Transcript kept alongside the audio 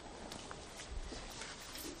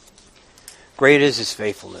Great is His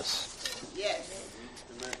faithfulness.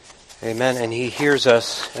 Amen. And He hears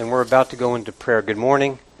us, and we're about to go into prayer. Good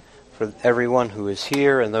morning for everyone who is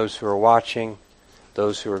here and those who are watching,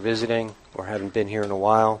 those who are visiting or haven't been here in a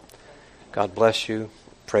while. God bless you.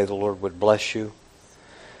 Pray the Lord would bless you.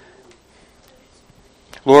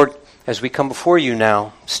 Lord, as we come before you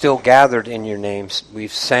now, still gathered in your names,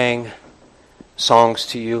 we've sang songs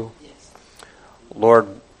to you. Lord,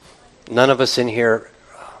 none of us in here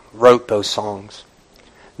wrote those songs.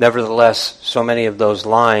 Nevertheless, so many of those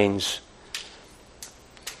lines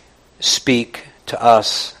speak to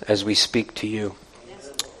us as we speak to you.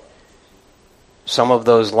 Some of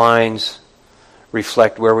those lines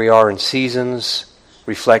reflect where we are in seasons,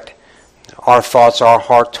 reflect our thoughts, our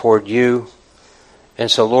heart toward you.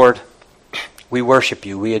 And so, Lord, we worship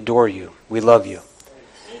you, we adore you, we love you.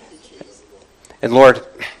 And Lord,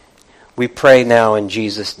 we pray now in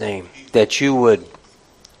Jesus' name that you would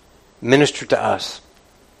minister to us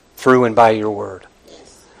through and by your word.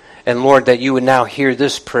 And Lord, that you would now hear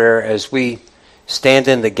this prayer as we stand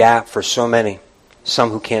in the gap for so many, some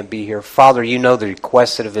who can't be here. Father, you know the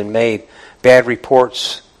requests that have been made, bad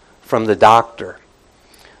reports from the doctor.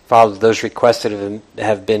 Father, those requests that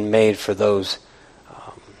have been made for those.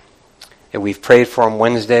 And we've prayed for them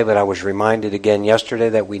Wednesday, but I was reminded again yesterday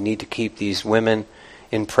that we need to keep these women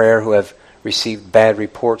in prayer who have received bad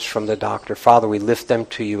reports from the doctor. Father, we lift them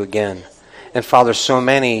to you again. And Father, so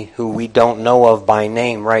many who we don't know of by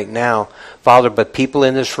name right now, Father, but people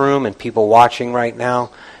in this room and people watching right now,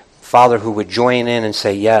 Father, who would join in and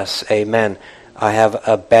say, yes, amen, I have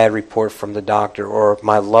a bad report from the doctor, or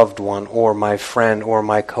my loved one, or my friend, or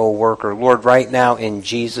my co-worker. Lord, right now, in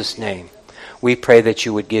Jesus' name, we pray that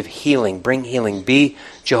you would give healing, bring healing, be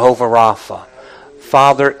Jehovah Rapha.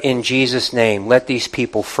 Father, in Jesus' name, let these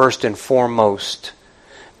people first and foremost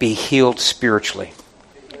be healed spiritually.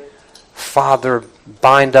 Father,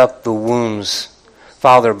 bind up the wounds.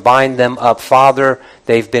 Father, bind them up. Father,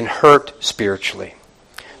 they've been hurt spiritually.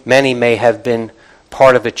 Many may have been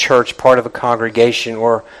part of a church, part of a congregation,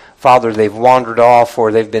 or, Father, they've wandered off,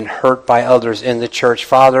 or they've been hurt by others in the church.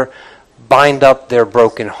 Father, bind up their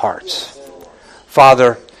broken hearts.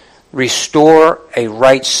 Father, restore a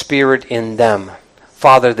right spirit in them.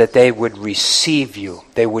 Father, that they would receive you.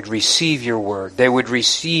 They would receive your word. They would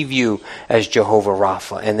receive you as Jehovah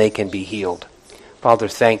Rapha, and they can be healed. Father,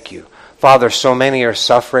 thank you. Father, so many are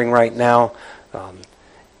suffering right now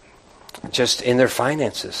just in their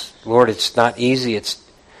finances. Lord, it's not easy.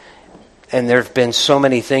 And there have been so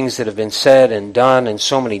many things that have been said and done, and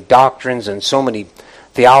so many doctrines and so many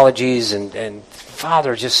theologies, and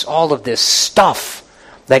Father, just all of this stuff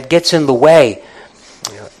that gets in the way.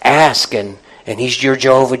 Ask, and He's your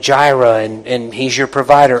Jehovah Jireh, and He's your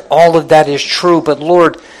provider. All of that is true, but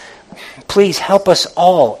Lord, please help us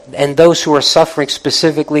all, and those who are suffering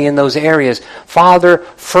specifically in those areas. Father,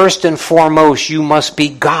 first and foremost, you must be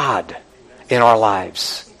God in our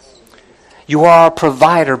lives. You are our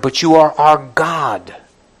provider, but you are our God.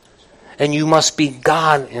 And you must be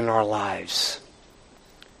God in our lives.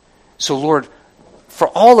 So Lord, for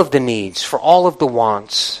all of the needs, for all of the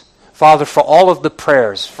wants, Father, for all of the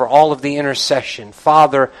prayers, for all of the intercession,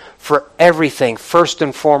 Father, for everything, first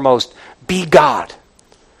and foremost, be God.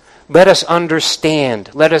 Let us understand.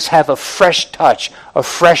 Let us have a fresh touch, a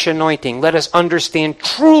fresh anointing. Let us understand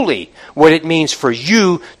truly what it means for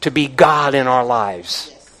you to be God in our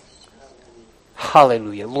lives.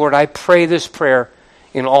 Hallelujah. Lord, I pray this prayer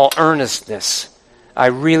in all earnestness. I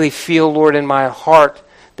really feel, Lord, in my heart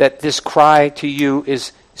that this cry to you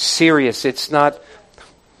is serious. It's not...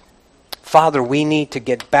 Father, we need to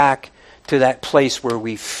get back to that place where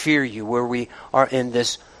we fear you, where we are in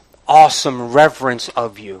this awesome reverence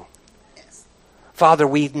of you. Father,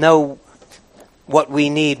 we know what we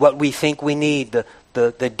need, what we think we need,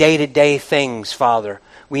 the day-to-day things, Father.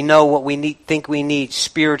 We know what we think we need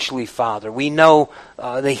spiritually, Father. We know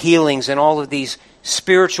the healings and all of these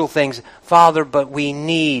spiritual things, Father, but we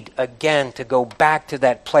need, again, to go back to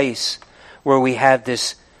that place where we have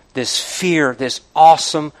this fear, this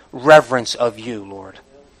awesome reverence of you, Lord.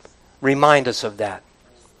 Remind us of that.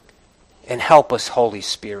 And help us, Holy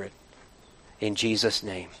Spirit. In Jesus'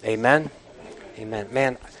 name. Amen? Amen.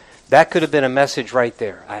 Man, that could have been a message right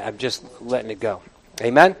there. I'm just letting it go.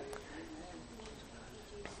 Amen?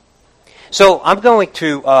 So I'm going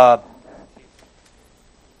to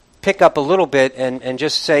pick up a little bit and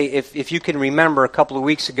just say, if you can remember a couple of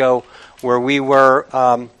weeks ago where we were...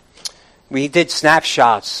 we did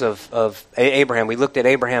snapshots of Abraham. We looked at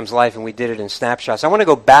Abraham's life and we did it in snapshots. I want to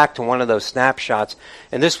go back to one of those snapshots.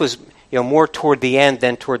 And this was more toward the end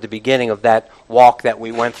than toward the beginning of that walk that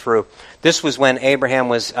we went through. This was when Abraham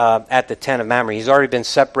was at the tent of Mamre. He's already been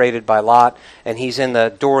separated by Lot, and he's in the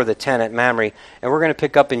door of the tent at Mamre. And we're going to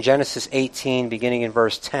pick up in Genesis 18, beginning in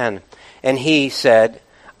verse 10. And he said,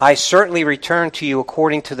 I certainly return to you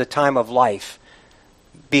according to the time of life.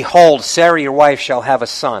 Behold, Sarah your wife shall have a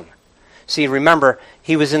son. See, remember,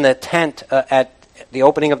 he was in the tent at the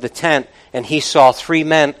opening of the tent, and he saw 3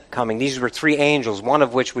 men coming. These were 3 angels, one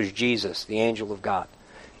of which was Jesus, the angel of God,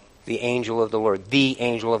 the angel of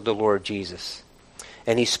the Lord Jesus.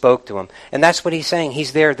 And he spoke to him. And that's what he's saying.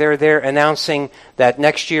 He's there announcing that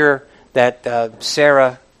next year that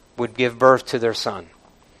Sarah would give birth to their son.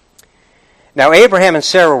 Now Abraham and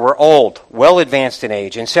Sarah were old, well advanced in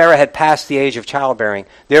age, and Sarah had passed the age of childbearing.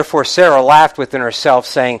 Therefore Sarah laughed within herself,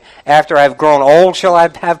 saying, After I have grown old, shall I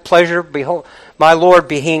have pleasure? Behold, my Lord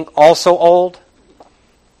being also old?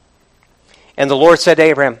 And the Lord said to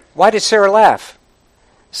Abraham, Why did Sarah laugh?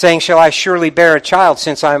 Saying, Shall I surely bear a child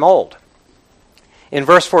since I am old? In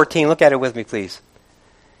verse 14, look at it with me, please.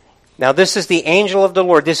 Now this is the angel of the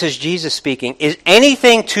Lord. This is Jesus speaking. Is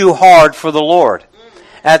anything too hard for the Lord?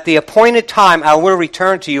 At the appointed time I will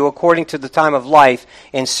return to you according to the time of life,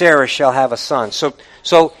 and Sarah shall have a son.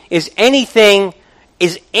 So is anything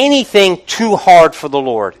too hard for the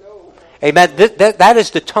Lord? Amen. That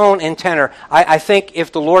is the tone and tenor. I think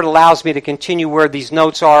if the Lord allows me to continue where these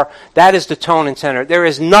notes are, that is the tone and tenor. There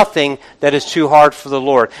is nothing that is too hard for the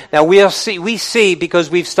Lord. Now we see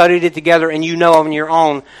because we've studied it together, and you know on your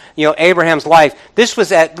own, Abraham's life. This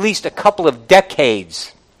was at least a couple of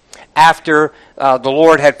decades after the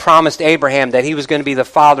Lord had promised Abraham that he was going to be the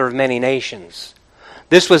father of many nations.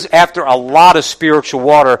 This was after a lot of spiritual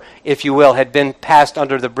water, if you will, had been passed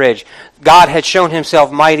under the bridge. God had shown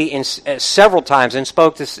himself mighty several times and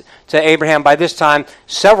spoke to Abraham by this time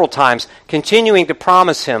several times, continuing to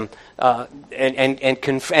promise him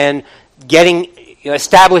and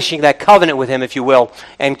establishing that covenant with him, if you will,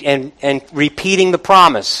 and repeating the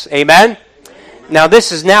promise. Amen? Now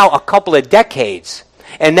this is now a couple of decades,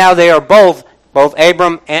 and now they are both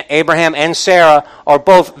Abraham and Sarah are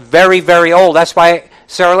both very, very old. That's why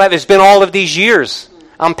Sarah left. It's been all of these years.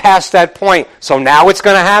 I'm past that point. So now it's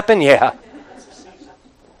going to happen? Yeah.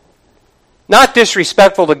 Not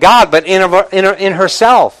disrespectful to God, but in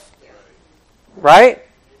herself. Right?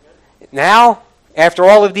 Now, after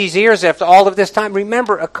all of these years, after all of this time,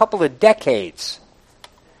 remember a couple of decades.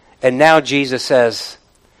 And now Jesus says,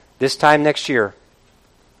 this time next year,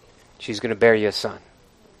 she's going to bear you a son.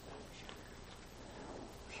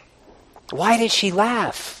 Why did she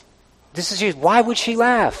laugh? Why would she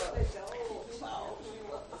laugh?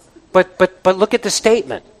 But look at the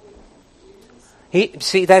statement.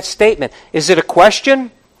 See that statement. Is it a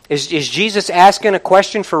question? Is Jesus asking a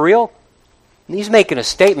question for real? He's making a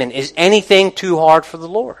statement. Is anything too hard for the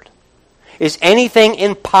Lord? Is anything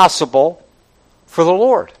impossible for the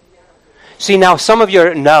Lord? See, now some of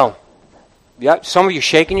you no. Yeah, some of you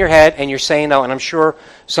shaking your head and you're saying no, and I'm sure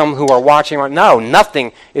some who are watching are, no,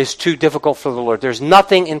 nothing is too difficult for the Lord. There's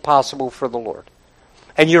nothing impossible for the Lord.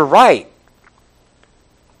 And you're right.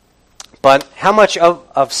 But how much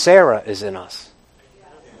of Sarah is in us?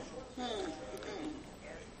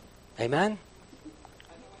 Amen?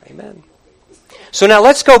 Amen. So now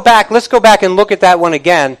let's go back and look at that one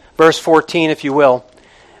again, verse 14, if you will.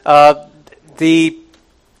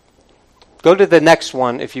 Go to the next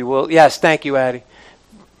one, if you will. Yes, thank you, Addie.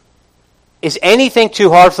 Is anything too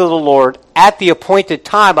hard for the Lord? At the appointed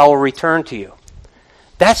time, I will return to you.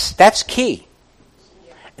 That's key.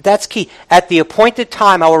 That's key. At the appointed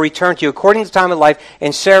time, I will return to you, according to the time of life,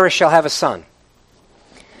 and Sarah shall have a son.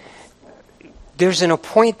 There's an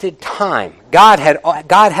appointed time. God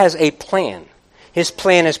has a plan. His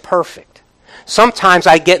plan is perfect. Sometimes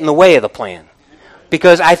I get in the way of the plan,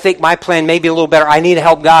 because I think my plan may be a little better. I need to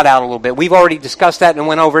help God out a little bit. We've already discussed that and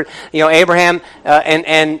went over it. Abraham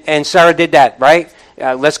and Sarah did that, right?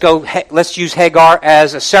 Let's use Hagar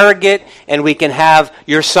as a surrogate, and we can have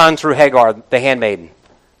your son through Hagar, the handmaiden.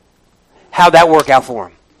 How'd that work out for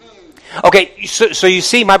him? Okay, so you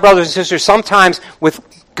see, my brothers and sisters, sometimes with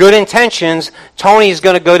good intentions, Tony is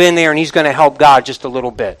going to go in there and he's going to help God just a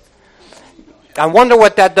little bit. I wonder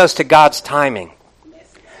what that does to God's timing.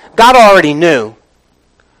 God already knew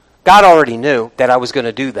that I was going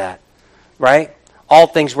to do that, right? All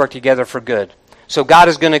things work together for good. So God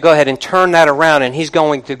is going to go ahead and turn that around, and he's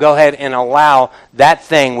going to go ahead and allow that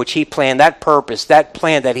thing which he planned, that purpose, that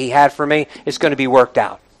plan that he had for me, is going to be worked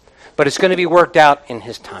out. But it's going to be worked out in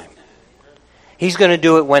his time. He's going to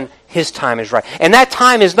do it when his time is right. And that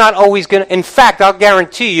time is not always going to, in fact, I'll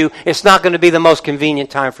guarantee you, it's not going to be the most convenient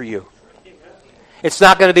time for you. It's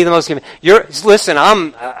not going to be the most. Listen.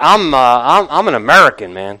 I'm an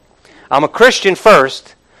American, man. I'm a Christian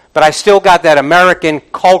first, but I still got that American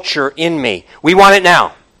culture in me. We want it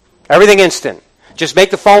now. Everything instant. Just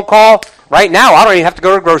make the phone call right now. I don't even have to go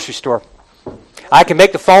to the grocery store. I can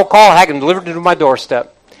make the phone call. I can deliver it to my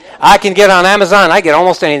doorstep. I can get on Amazon. I get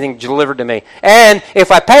almost anything delivered to me. And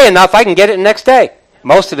if I pay enough, I can get it the next day.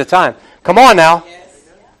 Most of the time. Come on now.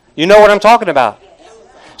 You know what I'm talking about.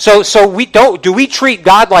 So we don't. Do we treat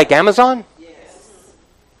God like Amazon?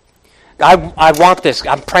 I want this.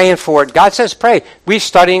 I'm praying for it. God says pray. We're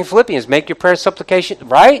studying Philippians. Make your prayer supplication.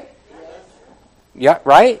 Right? Yeah,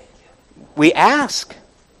 right? We ask.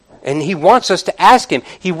 And He wants us to ask Him.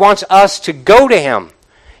 He wants us to go to Him.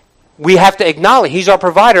 We have to acknowledge He's our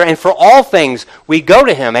provider. And for all things, we go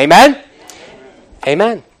to Him. Amen?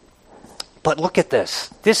 Amen. But look at this.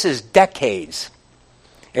 This is decades.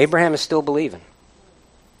 Abraham is still believing.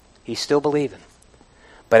 He's still believing.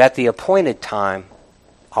 But at the appointed time,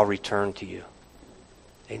 I'll return to you.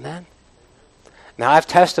 Amen? Now, I've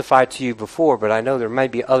testified to you before, but I know there may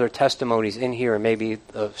be other testimonies in here, and maybe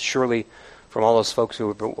surely from all those folks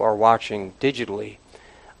who are watching digitally.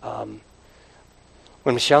 When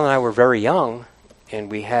Michelle and I were very young, and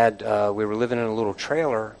we were living in a little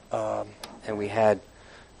trailer, and we had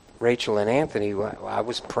Rachel and Anthony, I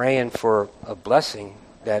was praying for a blessing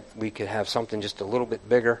that we could have something just a little bit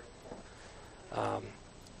bigger.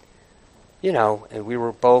 And we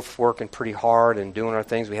were both working pretty hard and doing our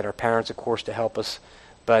things. We had our parents, of course, to help us.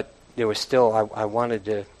 But there was still, I wanted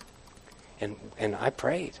to, and I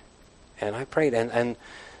prayed. And I prayed. And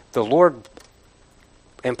the Lord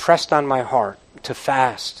impressed on my heart to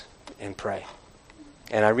fast and pray.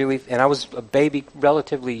 And I was a baby,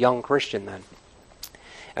 relatively young Christian then.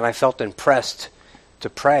 And I felt impressed to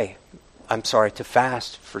to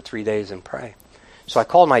fast for 3 days and pray. So I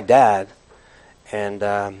called my dad, and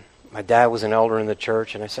my dad was an elder in the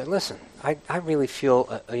church, and I said, listen, I really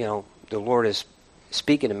feel, the Lord is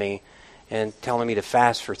speaking to me and telling me to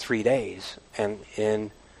fast for 3 days.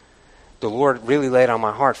 And the Lord really laid on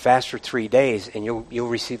my heart, fast for 3 days, and you'll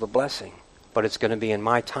receive a blessing. But it's going to be in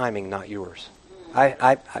my timing, not yours.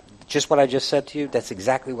 I just what I just said to you, that's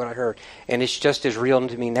exactly what I heard. And it's just as real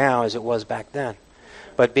to me now as it was back then.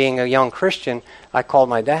 But being a young Christian, I called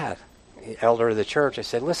my dad, elder of the church. I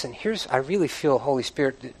said, listen, I really feel Holy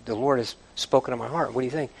Spirit, the Lord has spoken to my heart. What do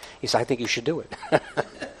you think? He said, I think you should do it.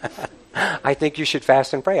 I think you should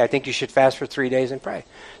fast and pray. I think you should fast for 3 days and pray.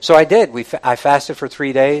 So I did. I fasted for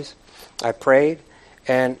 3 days. I prayed.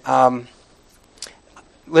 And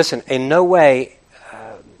listen, in no way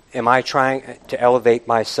am I trying to elevate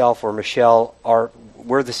myself or Michelle.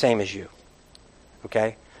 We're the same as you.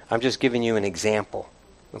 Okay? I'm just giving you an example.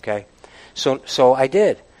 Okay? So I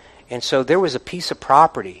did. And so there was a piece of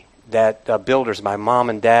property that builders, my mom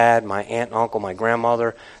and dad, my aunt and uncle, my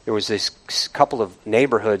grandmother, there was this couple of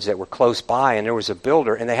neighborhoods that were close by, and there was a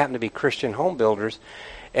builder, and they happened to be Christian home builders.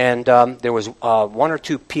 And there was one or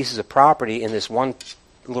two pieces of property in this one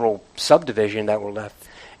little subdivision that were left.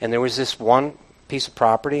 And there was this one piece of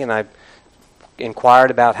property, and I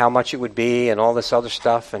inquired about how much it would be and all this other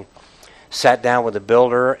stuff, and sat down with the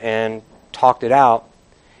builder and talked it out,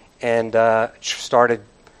 and started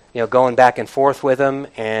going back and forth with him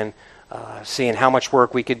and seeing how much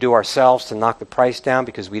work we could do ourselves to knock the price down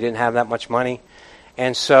because we didn't have that much money.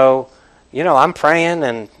 And so, I'm praying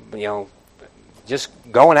and, just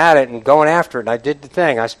going at it and going after it. And I did the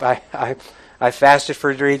thing. I fasted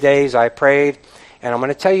for 3 days. I prayed. And I'm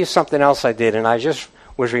going to tell you something else I did. And I just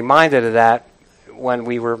was reminded of that when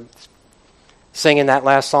we were singing that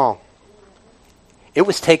last song. It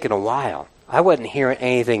was taking a while. I wasn't hearing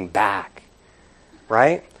anything back.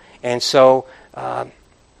 Right? And so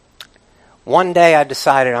one day I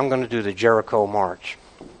decided I'm going to do the Jericho March.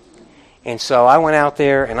 And so I went out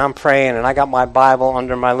there and I'm praying and I got my Bible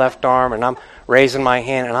under my left arm and I'm raising my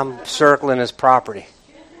hand and I'm circling this property.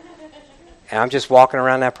 And I'm just walking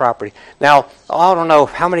around that property. Now, I don't know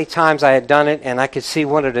how many times I had done it, and I could see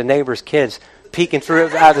one of the neighbor's kids peeking through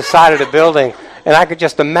out the side of the building, and I could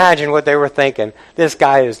just imagine what they were thinking. This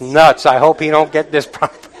guy is nuts. I hope he don't get this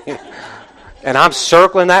property. And I'm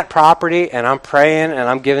circling that property, and I'm praying, and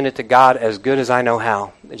I'm giving it to God as good as I know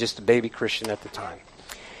how. Just a baby Christian at the time.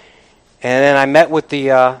 And then I met with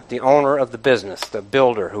the owner of the business, the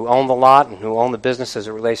builder, who owned the lot and who owned the business as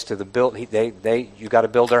it relates to the build. You got to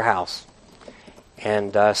build their house.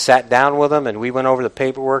 And sat down with them, and we went over the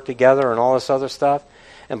paperwork together and all this other stuff.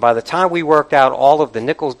 And by the time we worked out all of the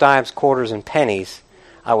nickels, dimes, quarters, and pennies,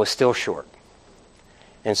 I was still short.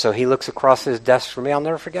 And so he looks across his desk for me. I'll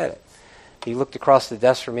never forget it. He looked across the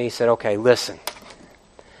desk for me. He said, okay, listen.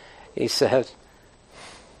 He said,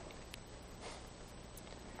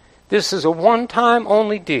 This is a one-time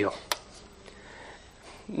only deal.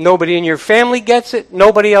 Nobody in your family gets it.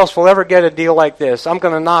 Nobody else will ever get a deal like this. I'm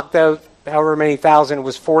going to knock that, however many thousand, it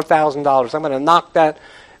was $4,000. I'm going to knock that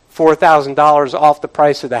 $4,000 off the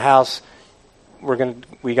price of the house.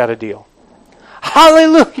 We got a deal.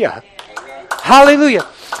 Hallelujah. Hallelujah.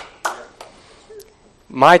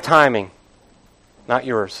 My timing, not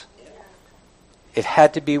yours. It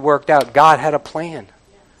had to be worked out. God had a plan.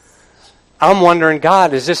 I'm wondering,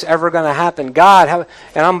 God, is this ever going to happen? God,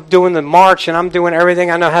 and I'm doing the march, and I'm doing everything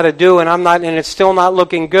I know how to do, and it's still not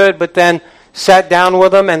looking good. But then sat down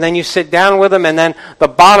with them, and then you sit down with them, and then the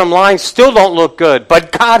bottom line still don't look good.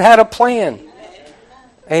 But God had a plan.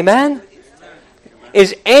 Amen?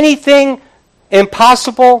 Is anything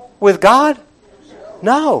impossible with God?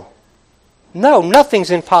 No. No, nothing's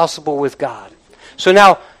impossible with God. So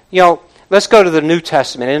now, let's go to the New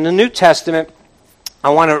Testament. In the New Testament, I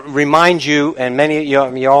want to remind you, and many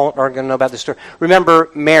of you all are going to know about this story. Remember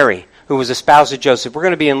Mary, who was a spouse of Joseph. We're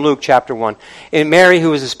going to be in Luke chapter 1. And Mary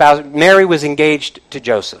was engaged to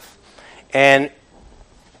Joseph. And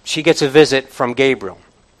she gets a visit from Gabriel.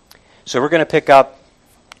 So we're going to pick up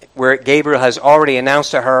where Gabriel has already announced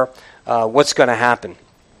to her what's going to happen.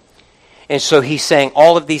 And so he's saying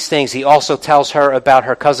all of these things. He also tells her about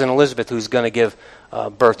her cousin Elizabeth, who's going to give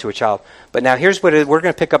birth to a child. But now here's what we're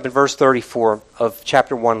going to pick up in verse 34 of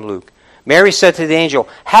chapter 1 Luke. Mary said to the angel,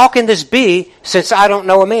 "How can this be since I don't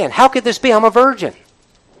know a man? How could this be? I'm a virgin.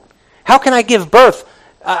 How can I give birth?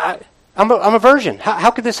 I'm a virgin.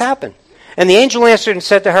 How could this happen?" And the angel answered and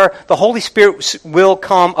said to her, "The Holy Spirit will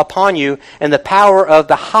come upon you, and the power of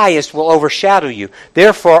the highest will overshadow you.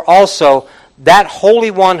 Therefore also that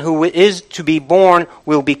Holy One who is to be born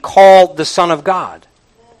will be called the Son of God."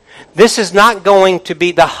 This is not going to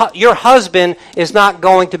be, your husband is not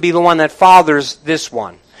going to be the one that fathers this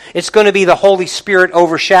one. It's going to be the Holy Spirit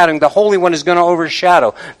overshadowing. The Holy One is going to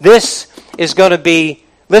overshadow. This is going to be,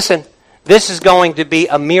 listen, this is going to be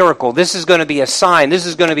a miracle. This is going to be a sign. This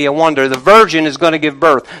is going to be a wonder. The virgin is going to give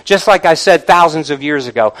birth. Just like I said thousands of years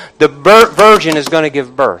ago, the virgin is going to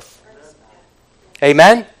give birth.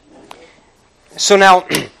 Amen? So now,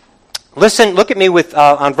 listen, look at me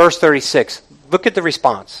on verse 36. Look at the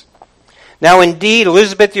response. "Now indeed,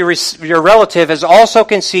 Elizabeth, your relative, has also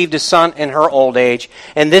conceived a son in her old age,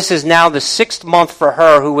 and this is now the 6th month for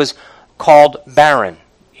her who was called barren."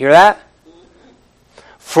 Hear that?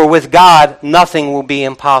 "For with God, nothing will be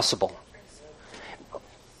impossible."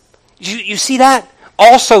 You see that?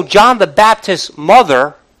 Also, John the Baptist's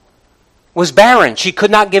mother was barren. She could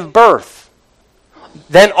not give birth.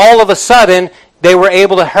 Then all of a sudden, they were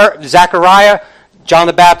able to, Zechariah, John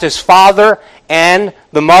the Baptist's father, and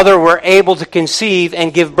the mother were able to conceive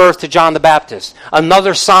and give birth to John the Baptist.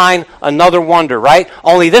 Another sign, another wonder, right?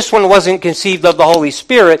 Only this one wasn't conceived of the Holy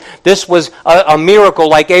Spirit. This was a miracle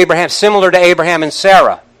like Abraham, similar to Abraham and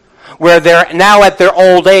Sarah, where they're now at their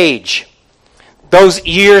old age. Those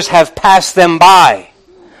years have passed them by.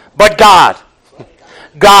 But God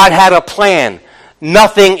had a plan.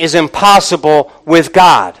 Nothing is impossible with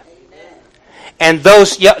God. And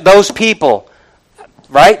those people,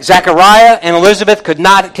 right? Zechariah and Elizabeth could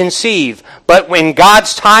not conceive. But when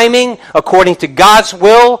God's timing, according to God's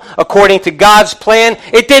will, according to God's plan,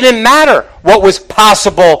 it didn't matter what was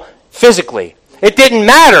possible physically. It didn't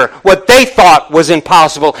matter what they thought was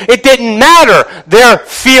impossible. It didn't matter their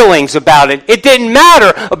feelings about it. It didn't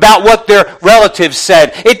matter about what their relatives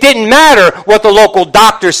said. It didn't matter what the local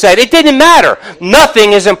doctor said. It didn't matter.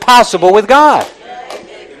 Nothing is impossible with God.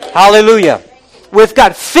 Hallelujah. With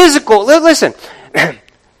God. Physical, listen.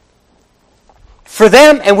 For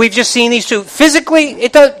them, and we've just seen these two, physically,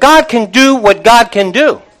 God can do what God can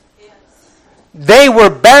do. They were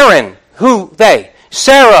barren. Who? They.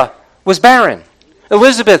 Sarah was barren.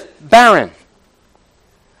 Elizabeth, barren.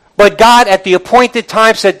 But God, at the appointed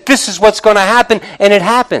time, said, this is what's going to happen, and it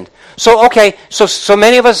happened. So, okay, so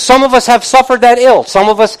many of us, some of us have suffered that ill. Some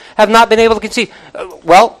of us have not been able to conceive.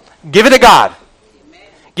 Well, give it to God.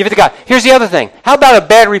 Give it to God. Here's the other thing. How about a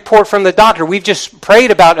bad report from the doctor? We've just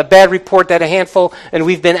prayed about a bad report that a handful, and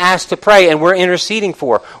we've been asked to pray, and we're interceding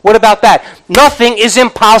for. What about that? Nothing is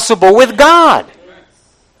impossible with God.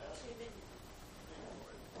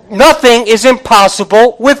 Nothing is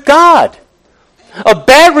impossible with God. A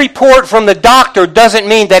bad report from the doctor doesn't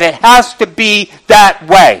mean that it has to be that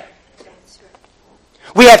way.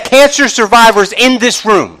 We have cancer survivors in this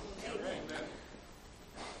room.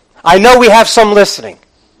 I know we have some listening.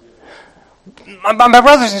 My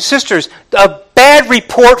brothers and sisters, a bad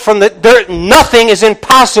report from nothing is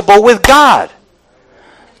impossible with God.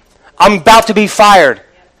 I'm about to be fired.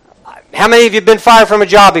 How many of you have been fired from a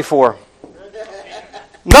job before?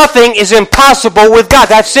 Nothing is impossible with God.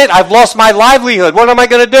 That's it. I've lost my livelihood. What am I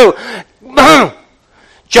going to do?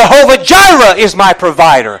 Jehovah Jireh is my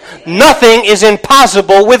provider. Nothing is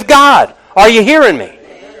impossible with God. Are you hearing me?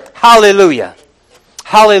 Hallelujah.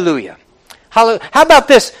 Hallelujah. How about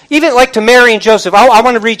this? Even like to Mary and Joseph. I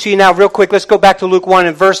want to read to you now real quick. Let's go back to Luke 1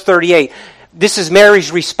 and verse 38. This is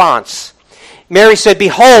Mary's response. Mary said,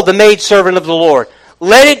 "Behold, the maidservant of the Lord.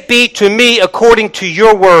 Let it be to me according to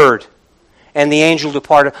your word." And the angel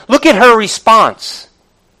departed. Look at her response.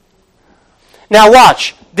 Now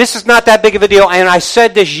watch. This is not that big of a deal. And I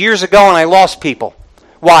said this years ago and I lost people.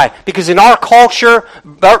 Why? Because in our culture,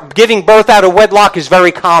 giving birth out of wedlock is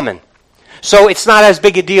very common. So it's not as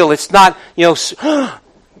big a deal. It's not,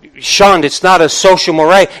 shunned. It's not a social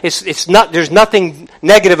moray. It's not. There's nothing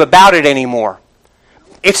negative about it anymore.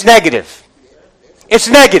 It's negative. It's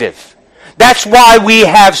negative. That's why we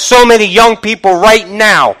have so many young people right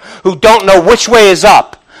now who don't know which way is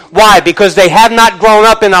up. Why? Because they have not grown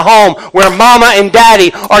up in a home where mama and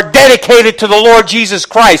daddy are dedicated to the Lord Jesus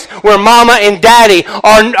Christ, where mama and daddy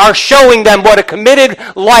are showing them what a committed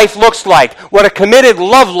life looks like, what a committed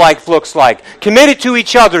love life looks like, committed to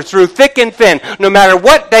each other through thick and thin, no matter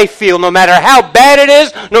what they feel, no matter how bad it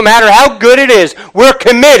is, no matter how good it is, we're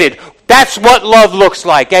committed. That's what love looks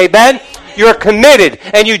like, amen? You're committed,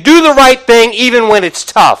 and you do the right thing even when it's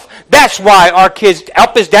tough. That's why our kids,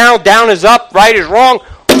 up is down, down is up, right is wrong,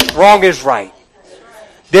 wrong is right.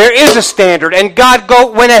 There is a standard, and God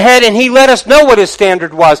went ahead and He let us know what His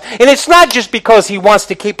standard was. And it's not just because He wants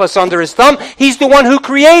to keep us under His thumb. He's the one who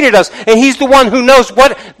created us, and He's the one who knows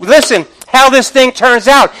how this thing turns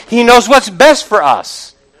out. He knows what's best for us.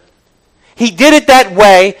 He did it that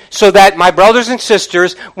way so that, my brothers and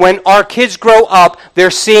sisters, when our kids grow up, they're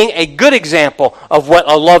seeing a good example of what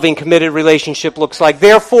a loving, committed relationship looks like.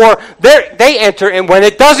 Therefore, they enter, and when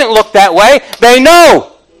it doesn't look that way, they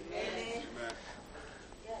know. Amen.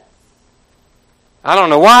 I don't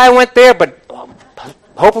know why I went there, but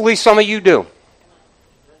hopefully some of you do.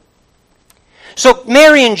 So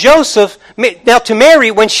Mary and Joseph, now to Mary,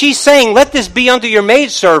 when she's saying, "Let this be unto your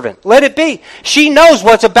maidservant," let it be. She knows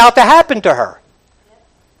what's about to happen to her.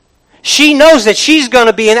 She knows that she's going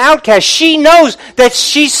to be an outcast. She knows that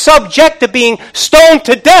she's subject to being stoned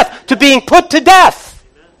to death, to being put to death.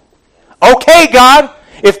 Okay, God,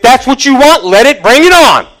 if that's what you want, bring it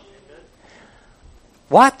on.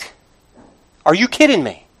 What? Are you kidding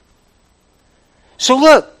me? So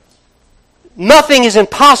look. Nothing is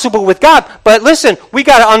impossible with God. But listen, we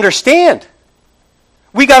got to understand.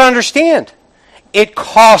 We got to understand. It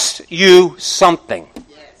costs you something.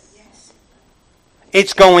 Yes.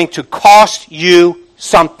 It's going to cost you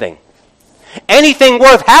something. Anything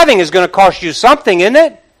worth having is going to cost you something, isn't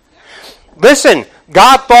it? Listen,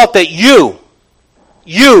 God thought that you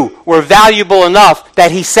were valuable enough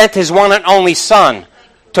that He sent His one and only Son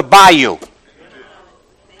to buy you.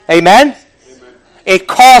 Amen? It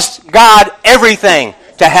cost God everything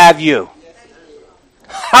to have you.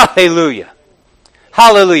 Hallelujah.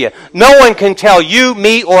 Hallelujah. No one can tell you,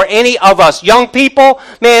 me, or any of us young people,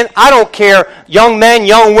 man, I don't care, young men,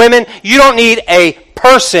 young women, you don't need a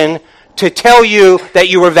person to tell you that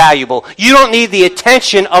you are valuable. You don't need the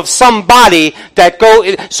attention of somebody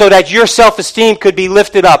so that your self-esteem could be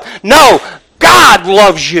lifted up. No, God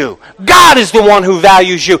loves you. God is the one who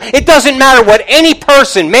values you. It doesn't matter what any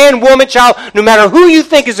person, man, woman, child, no matter who you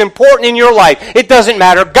think is important in your life, it doesn't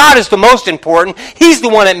matter. God is the most important. He's the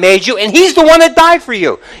one that made you, and He's the one that died for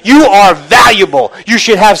you. You are valuable. You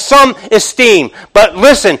should have some esteem. But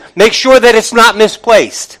listen, make sure that it's not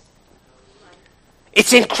misplaced.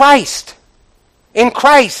 It's in Christ. In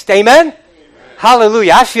Christ. Amen?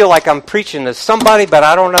 Hallelujah. I feel like I'm preaching to somebody, but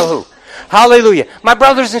I don't know who. Hallelujah. My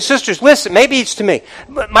brothers and sisters, listen, maybe it's to me.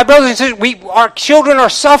 But my brothers and sisters, our children are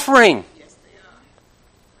suffering.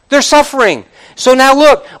 They're suffering. So now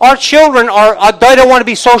look, our children they don't want to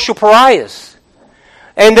be social pariahs.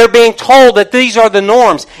 And they're being told that these are the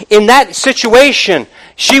norms. In that situation,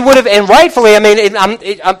 she would have, and rightfully,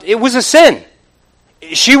 it was a sin.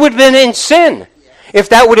 She would have been in sin. If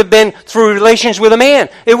that would have been through relations with a man,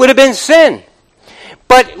 it would have been sin.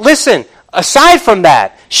 But listen, aside from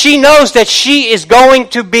that, she knows that she is going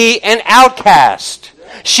to be an outcast.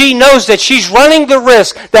 She knows that she's running the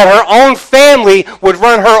risk that her own family would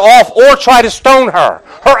run her off or try to stone her.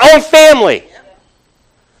 Her own family.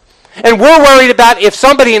 And we're worried about if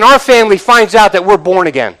somebody in our family finds out that we're born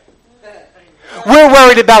again. We're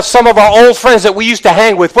worried about some of our old friends that we used to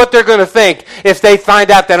hang with, what they're going to think if they find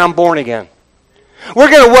out that I'm born again.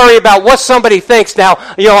 We're going to worry about what somebody thinks. Now,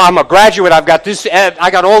 I'm a graduate. I've got this.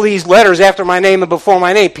 I got all these letters after my name and before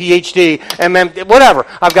my name. PhD, MM, whatever.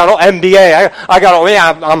 I've got all MBA.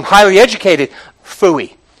 I'm highly educated.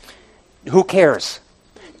 Phooey. Who cares?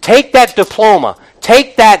 Take that diploma.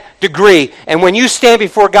 Take that degree. And when you stand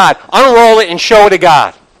before God, unroll it and show it to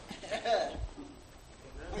God.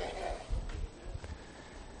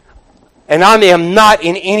 And I am not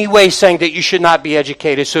in any way saying that you should not be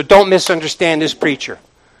educated, so don't misunderstand this preacher.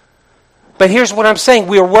 But here's what I'm saying.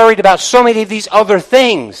 We are worried about so many of these other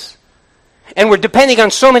things. And we're depending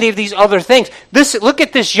on so many of these other things. Look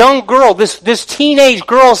at this young girl, this teenage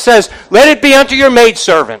girl says, let it be unto your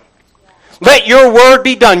maidservant. Let your word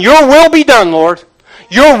be done. Your will be done, Lord.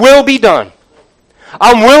 Your will be done.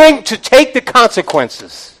 I'm willing to take the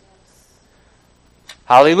consequences.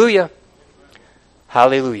 Hallelujah.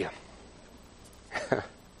 Hallelujah.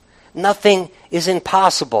 Nothing is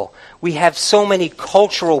impossible. We have so many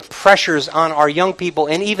cultural pressures on our young people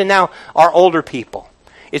and even now our older people.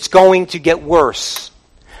 It's going to get worse.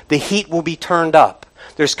 The heat will be turned up.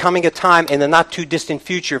 There's coming a time in the not too distant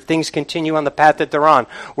future, if things continue on the path that they're on,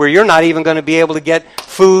 where you're not even going to be able to get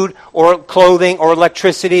food or clothing or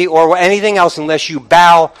electricity or anything else unless you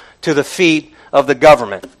bow to the feet of the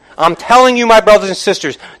government. I'm telling you, my brothers and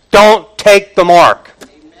sisters, don't take the mark.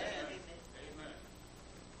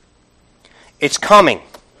 It's coming.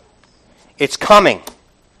 It's coming.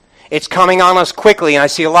 It's coming on us quickly, and I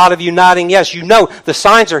see a lot of you nodding yes. You know the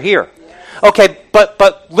signs are here. Okay,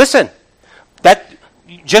 but listen. That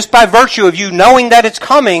just by virtue of you knowing that it's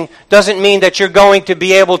coming doesn't mean that you're going to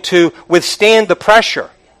be able to withstand the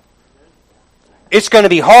pressure. It's going to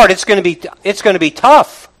be hard. It's going to be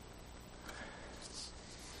tough.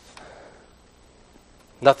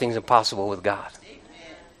 Nothing's impossible with God.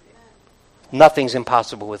 Nothing's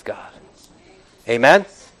impossible with God. Amen?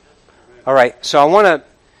 All right, so I want to...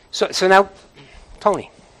 So now, Tony,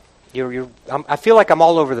 I feel like I'm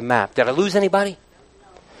all over the map. Did I lose anybody?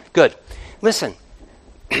 Good. Listen,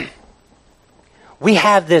 we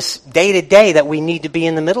have this day-to-day that we need to be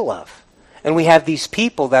in the middle of. And we have these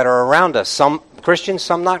people that are around us. Some Christians,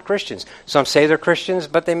 some not Christians. Some say they're Christians,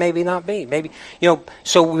 but they maybe not be. Maybe,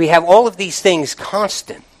 so we have all of these things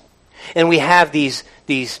constant. And we have these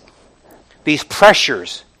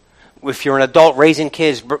pressures. If you're an adult raising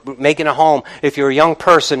kids, making a home, if you're a young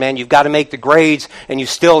person, man, you've got to make the grades, and you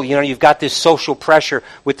still, you've got this social pressure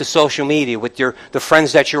with the social media, with the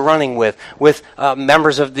friends that you're running with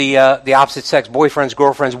members of the opposite sex, boyfriends,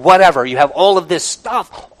 girlfriends, whatever. You have all of this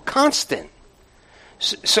stuff constant.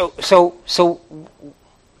 So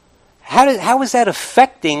how is that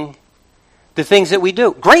affecting the things that we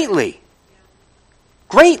do? Greatly.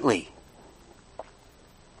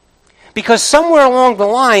 Because somewhere along the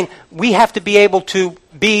line, we have to be able to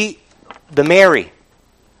be the Mary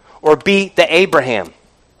or be the Abraham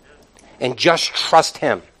and just trust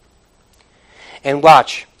him. And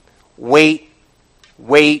watch. Wait.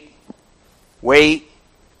 Wait.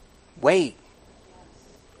 Wait.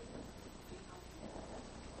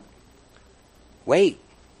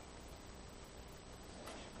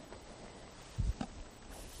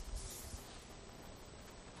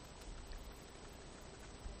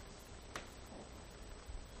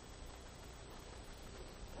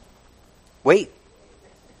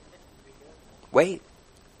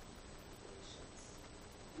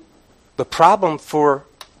 The problem for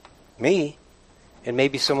me, and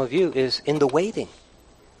maybe some of you, is in the waiting.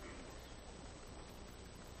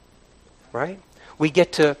 Right? We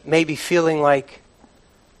get to maybe feeling like,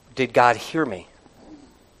 did God hear me?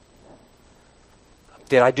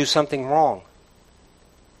 Did I do something wrong?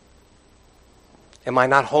 Am I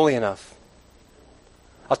not holy enough?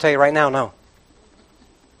 I'll tell you right now, no.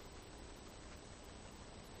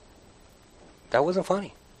 That wasn't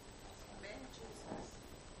funny.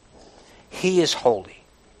 He is holy.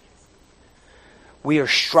 We are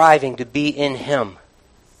striving to be in him.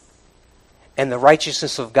 And the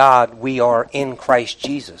righteousness of God, we are in Christ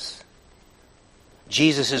Jesus.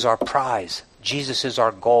 Jesus is our prize. Jesus is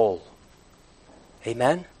our goal.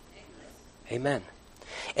 Amen? Amen.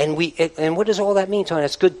 And what does all that mean, Tony?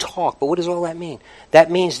 That's good talk, but what does all that mean? That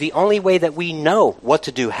means the only way that we know what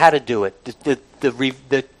to do, how to do it,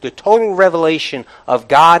 the total revelation of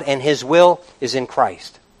God and his will is in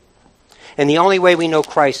Christ. And the only way we know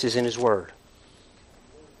Christ is in his word.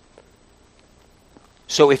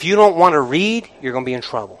 So if you don't want to read, you're going to be in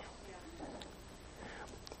trouble.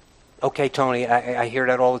 Okay, Tony, I hear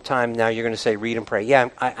that all the time. Now you're going to say read and pray. Yeah,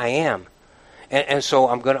 I am. And so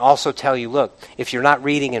I'm going to also tell you, look, if you're not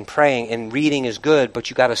reading and praying, and reading is good, but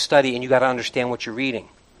you got to study and you got to understand what you're reading.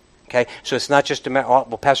 Okay, so it's not just well,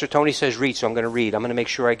 Pastor Tony says read, so I'm going to read. I'm going to make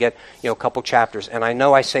sure I get a couple chapters. And I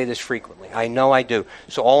know I say this frequently. I know I do.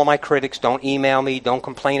 So all of my critics, don't email me, don't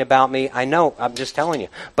complain about me. I know, I'm just telling you.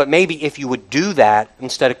 But maybe if you would do that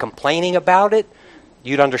instead of complaining about it,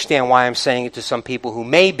 you'd understand why I'm saying it to some people who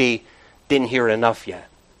maybe didn't hear it enough yet.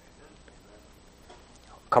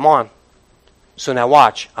 Come on. So now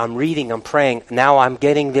watch. I'm reading, I'm praying. Now I'm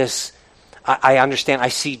getting this. I understand. I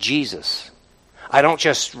see Jesus. I don't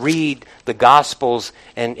just read the Gospels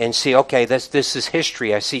and see, okay, this is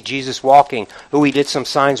history. I see Jesus walking. He did some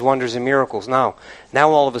signs, wonders, and miracles. No. Now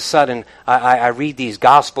all of a sudden, I read these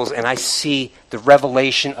Gospels and I see the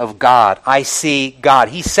revelation of God. I see God.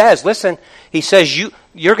 He says, listen, he says,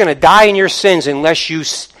 you're going to die in your sins unless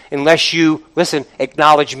you, listen,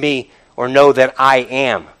 acknowledge me or know that I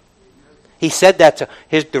am. He said that to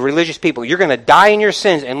the religious people. You're going to die in your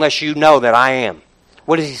sins unless you know that I am.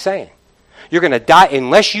 What is he saying? You're going to die.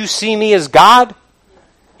 Unless you see me as God,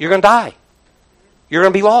 you're going to die. You're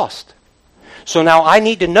going to be lost. So now I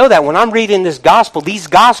need to know that when I'm reading this gospel, these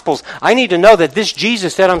gospels, I need to know that this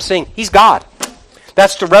Jesus that I'm seeing, he's God.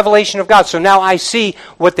 That's the revelation of God. So now I see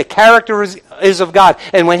what the character is of God.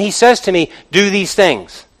 And when he says to me, do these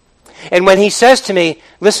things. And when he says to me,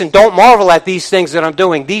 listen, don't marvel at these things that I'm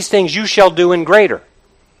doing. These things you shall do in greater.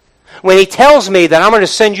 When he tells me that I'm going to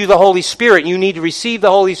send you the Holy Spirit, you need to receive the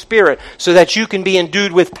Holy Spirit so that you can be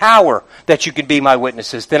endued with power, that you can be my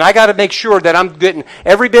witnesses, then I got to make sure that I'm getting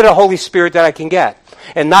every bit of Holy Spirit that I can get.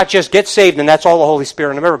 And not just get saved and that's all the Holy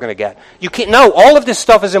Spirit I'm ever going to get. You can't. No, all of this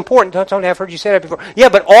stuff is important. Tony, I've heard you say that before. Yeah,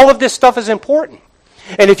 but all of this stuff is important.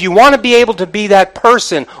 And if you want to be able to be that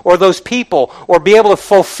person or those people or be able to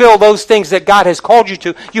fulfill those things that God has called you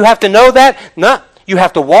to, you have to know that. No, you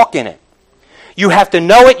have to walk in it. You have to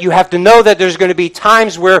know it. You have to know that there's going to be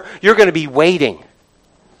times where you're going to be waiting.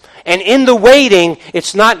 And in the waiting,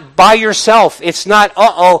 it's not by yourself. It's not,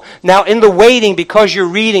 Now in the waiting, because you're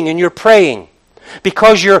reading and you're praying,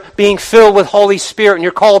 because you're being filled with Holy Spirit and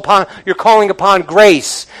you're calling upon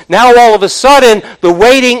grace, now all of a sudden, the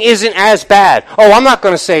waiting isn't as bad. Oh, I'm not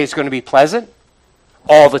going to say it's going to be pleasant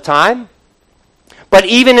all the time. But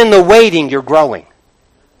even in the waiting, you're growing.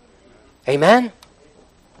 Amen?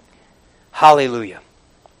 Hallelujah.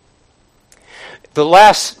 The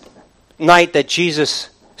last night that Jesus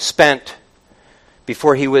spent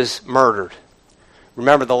before he was murdered,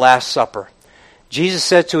 remember the Last Supper, Jesus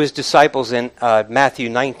said to his disciples in Matthew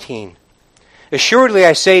 19, assuredly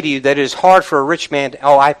I say to you that it is hard for a rich man to,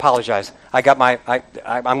 I apologize.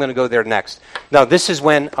 I'm going to go there next. No, this is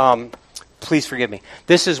when, please forgive me.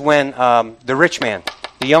 This is when the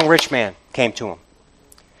young rich man came to him.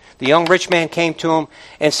 The young rich man came to him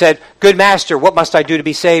and said, good master, what must I do to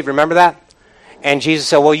be saved? Remember that? And Jesus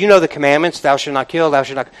said, well, you know the commandments, thou shalt not kill, thou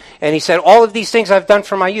shalt not. And he said, all of these things I've done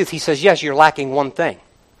from my youth. He says, yes, you're lacking one thing.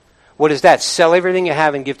 What is that? Sell everything you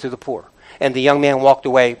have and give to the poor. And the young man walked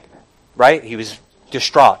away, right? He was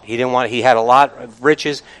distraught. He had a lot of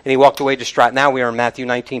riches, and he walked away distraught. Now we are in Matthew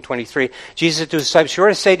 19:23. Jesus said to his disciples, sure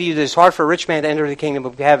to say to you that it's hard for a rich man to enter the kingdom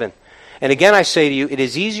of heaven. And again I say to you, it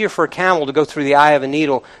is easier for a camel to go through the eye of a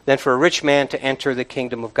needle than for a rich man to enter the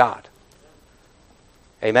kingdom of God.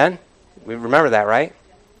 Amen? We remember that, right?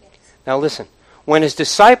 Now listen. When his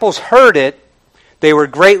disciples heard it, they were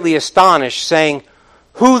greatly astonished, saying,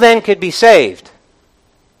 who then could be saved?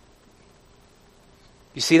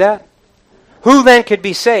 You see that? Who then could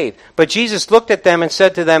be saved? But Jesus looked at them and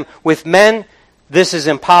said to them, with men this is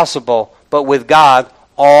impossible, but with God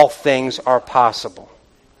all things are possible.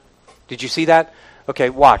 Did you see that? Okay,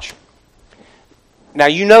 watch. Now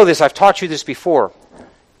you know this, I've taught you this before.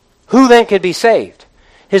 Who then could be saved?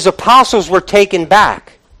 His apostles were taken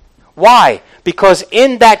back. Why? Because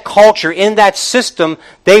in that culture, in that system,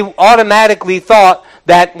 they automatically thought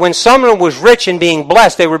that when someone was rich and being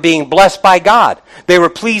blessed, they were being blessed by God. They were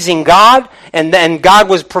pleasing God, and then God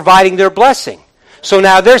was providing their blessing. So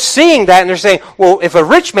now they're seeing that, and they're saying, well, if a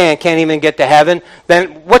rich man can't even get to heaven,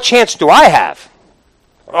 then what chance do I have?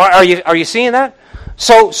 Are you seeing that?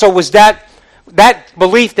 So was that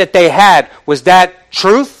belief that they had, was that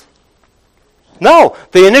truth? No.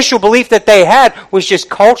 The initial belief that they had was just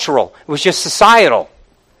cultural. It was just societal.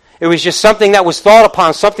 It was just something that was thought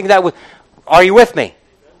upon, something that was... Are you with me?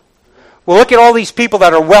 Well, look at all these people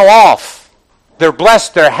that are well off. They're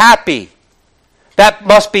blessed, they're happy. That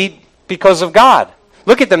must be because of God.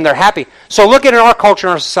 Look at them, they're happy. So look at in our culture,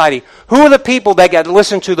 in our society, who are the people that get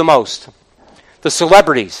listened to the most? The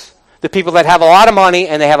celebrities. The people that have a lot of money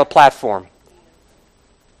and they have a platform.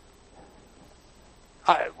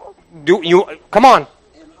 Come on.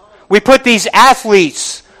 We put these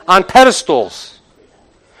athletes on pedestals.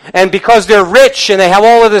 And because they're rich and they have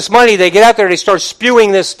all of this money, they get out there and they start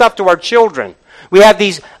spewing this stuff to our children. We have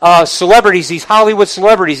these celebrities, these Hollywood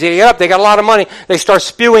celebrities. They get up, they got a lot of money, they start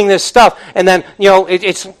spewing this stuff. And then,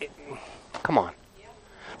 come on.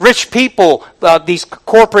 Rich people, these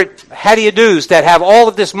corporate how-do-you-dos that have all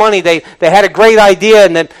of this money, they had a great idea,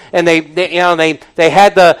 and they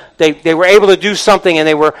were able to do something, and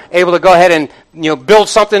they were able to go ahead and build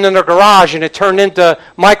something in their garage, and it turned into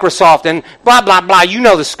Microsoft, and blah blah blah. You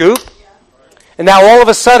know the scoop. And now all of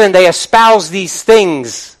a sudden they espouse these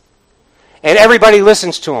things, and everybody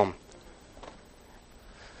listens to them.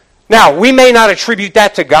 Now we may not attribute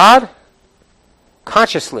that to God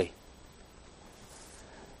consciously.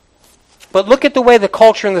 But look at the way the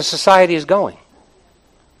culture and the society is going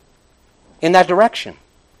in that direction.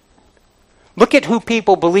 Look at who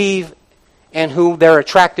people believe and who they're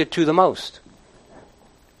attracted to the most.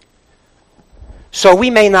 So we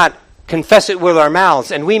may not confess it with our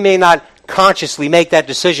mouths, and we may not consciously make that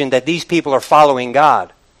decision that these people are following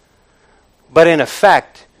God. But in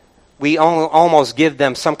effect, we almost give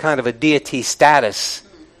them some kind of a deity status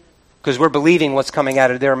because we're believing what's coming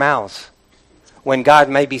out of their mouths, when God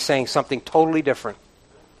may be saying something totally different.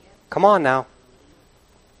 Come on now.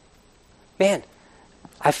 Man,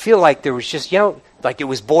 I feel like there was just, like it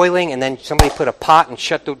was boiling and then somebody put a pot and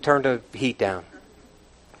turned the heat down.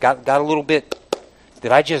 Got a little bit.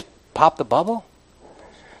 Did I just pop the bubble?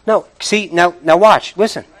 No. See, now watch.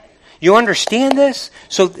 Listen. You understand this?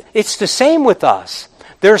 So it's the same with us.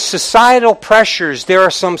 There are societal pressures. There are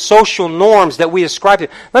some social norms that we ascribe to.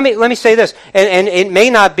 Let me say this. And it may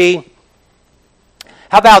not be.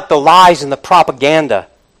 How about the lies and the propaganda?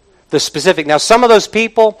 The specific. Now, some of those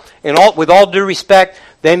people, with all due respect,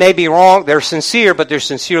 they may be wrong. They're sincere, but they're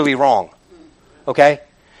sincerely wrong. Okay?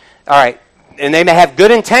 All right. And they may have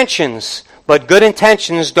good intentions, but good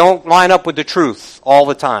intentions don't line up with the truth all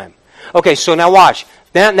the time. Okay, so now watch.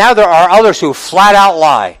 Now there are others who flat out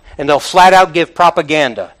lie, and they'll flat out give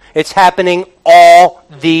propaganda. It's happening all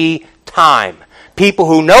the time. People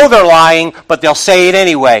who know they're lying, but they'll say it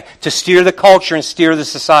anyway to steer the culture and steer the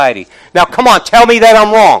society. Now, come on, tell me that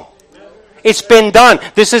I'm wrong. It's been done.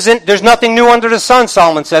 There's nothing new under the sun,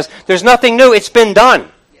 Solomon says. There's nothing new. It's been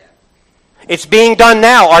done. It's being done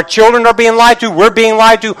now. Our children are being lied to. We're being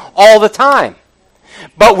lied to all the time.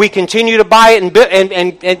 But we continue to buy it,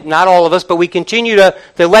 and not all of us, but we continue to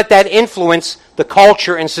let that influence the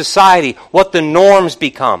culture and society, what the norms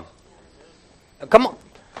become. Come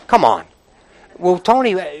on. Well,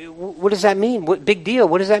 Tony, what does that mean? What big deal?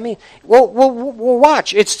 What does that mean? Well,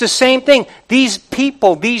 watch. It's the same thing. These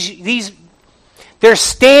people, they're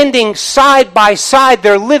standing side by side.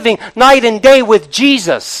 They're living night and day with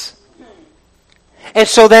Jesus. And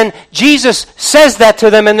so then Jesus says that to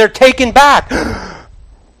them, and they're taken back.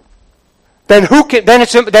 Then who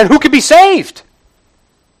can be saved?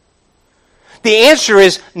 The answer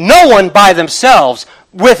is no one by themselves.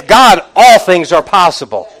 With God, all things are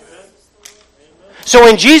possible. So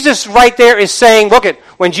when Jesus right there is saying,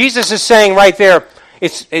 when Jesus is saying right there,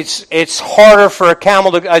 it's harder for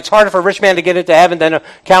a rich man to get into heaven than a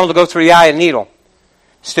camel to go through the eye of a needle.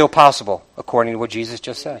 Still possible, according to what Jesus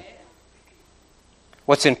just said.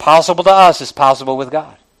 What's impossible to us is possible with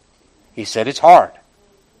God. He said it's hard.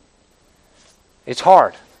 It's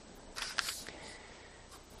hard.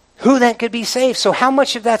 Who then could be saved? So how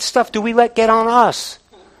much of that stuff do we let get on us?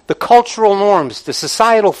 The cultural norms, the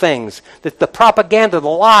societal things, the propaganda, the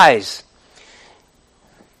lies.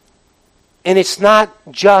 And it's not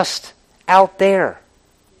just out there.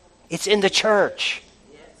 It's in the church.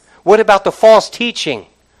 What about the false teaching?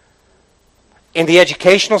 In the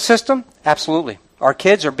educational system? Absolutely. Our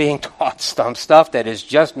kids are being taught some stuff that is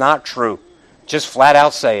just not true. Just flat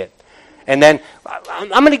out say it. And then, I'm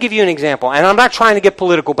going to give you an example. And I'm not trying to get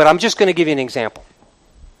political, but I'm just going to give you an example.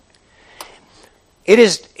 It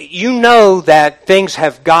is, that things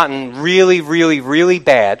have gotten really, really, really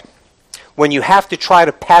bad when you have to try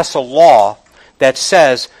to pass a law that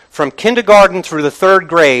says from kindergarten through the third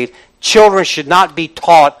grade, children should not be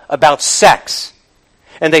taught about sex.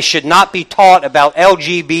 And they should not be taught about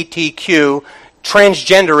LGBTQ,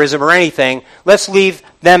 transgenderism, or anything. Let's leave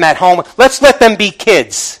them at home. Let's let them be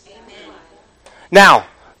kids. Amen. Now,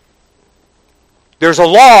 there's a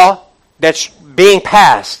law that's being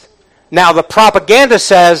passed. Now, the propaganda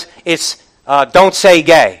says it's don't say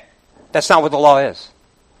gay. That's not what the law is.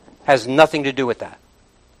 Has nothing to do with that.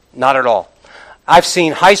 Not at all. I've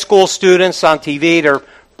seen high school students on TV.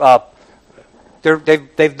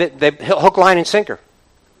 They've hook, line, and sinker.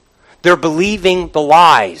 They're believing the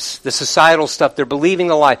lies, the societal stuff. They're believing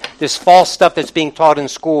the lies. This false stuff that's being taught in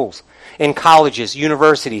schools, in colleges,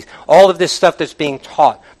 universities. All of this stuff that's being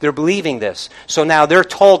taught. They're believing this. So now they're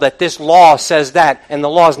told that this law says that, and the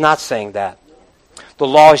law is not saying that. The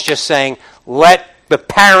law is just saying, let the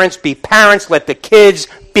parents be parents, let the kids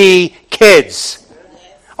be kids.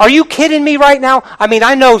 Are you kidding me right now? I mean,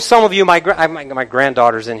 I know some of you, my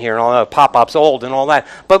granddaughter's in here and all that, Pop-Pop's old and all that.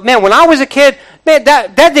 But man, when I was a kid, man,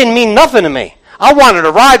 that didn't mean nothing to me. I wanted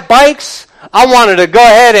to ride bikes. I wanted to go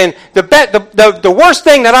ahead and the worst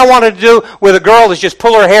thing that I wanted to do with a girl is just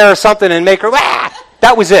pull her hair or something and make her,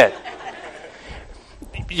 that was it.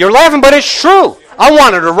 You're laughing, but it's true. I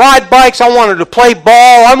wanted to ride bikes. I wanted to play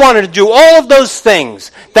ball. I wanted to do all of those things.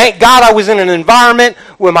 Thank God I was in an environment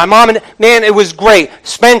where my mom and, man, it was great.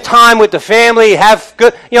 Spend time with the family, have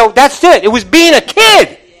good, that's it. It was being a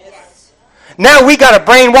kid. Now we got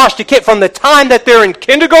to brainwash the kid from the time that they're in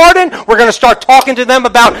kindergarten. We're going to start talking to them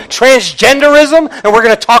about transgenderism, and we're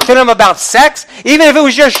going to talk to them about sex, even if it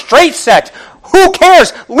was just straight sex. Who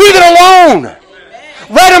cares? Leave it alone.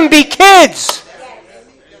 Let them be kids.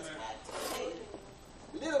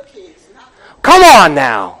 Come on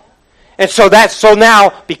now. And so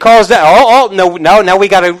now because that now we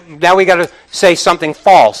gotta say something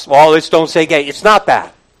false. Well, let's don't say gay. It's not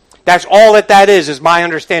that. That's all that is my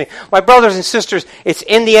understanding. My brothers and sisters, it's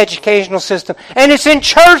in the educational system and it's in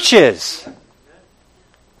churches.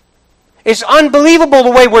 It's unbelievable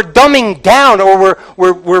the way we're dumbing down, or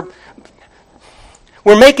we're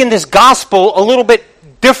making this gospel a little bit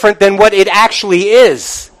different than what it actually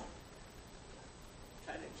is.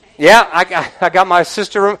 Yeah, I got my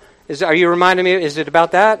sister. Are you reminding me? Is it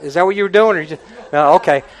about that? Is that what you were doing? Or no,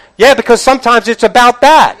 okay. Yeah, because sometimes it's about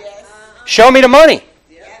that. Show me the money.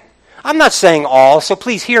 I'm not saying all, so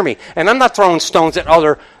please hear me. And I'm not throwing stones at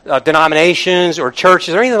other denominations or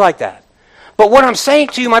churches or anything like that. But what I'm saying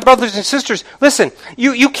to you, my brothers and sisters, listen,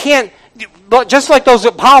 you can't, just like those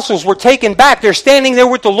apostles were taken back, they're standing there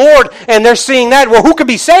with the Lord and they're seeing that. Well, who could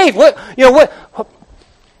be saved? What?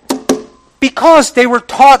 Because they were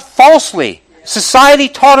taught falsely. Society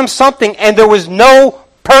taught them something, and there was no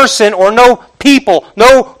person or no people,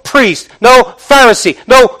 no priest, no Pharisee,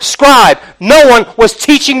 no scribe. No one was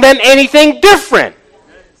teaching them anything different.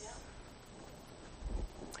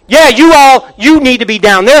 Yeah, you need to be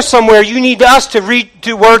down there somewhere. You need us to read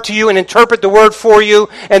the word to you and interpret the word for you,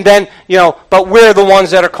 and then, but we're the ones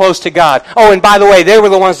that are close to God. Oh, and by the way, they were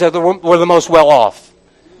the ones that were the most well off.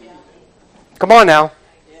 Come on now.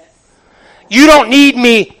 You don't need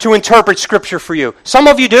me to interpret Scripture for you. Some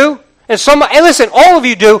of you do, and listen, all of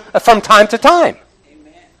you do from time to time.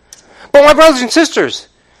 Amen. But my brothers and sisters,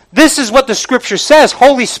 this is what the Scripture says.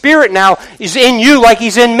 Holy Spirit now is in you like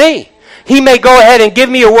He's in me. He may go ahead and give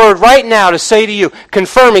me a word right now to say to you,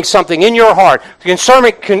 confirming something in your heart,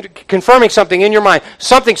 confirming something in your mind,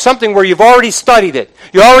 something where you've already studied it.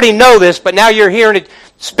 You already know this, but now you're hearing it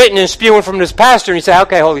spitting and spewing from this pastor, and you say,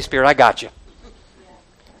 okay, Holy Spirit, I got you.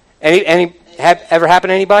 Ever happen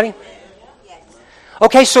to anybody?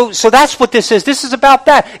 Okay, so that's what this is. This is about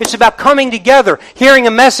that. It's about coming together, hearing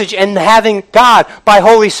a message, and having God, by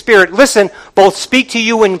Holy Spirit, listen, both speak to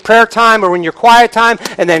you in prayer time or in your quiet time,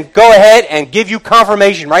 and then go ahead and give you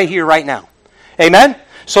confirmation right here, right now. Amen?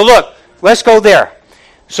 So look, let's go there.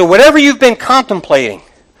 So whatever you've been contemplating,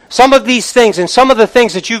 some of these things and some of the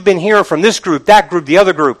things that you've been hearing from this group, that group, the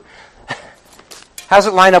other group, how's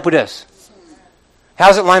it line up with this?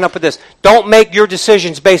 How's it line up with this? Don't make your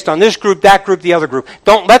decisions based on this group, that group, the other group.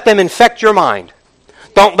 Don't let them infect your mind.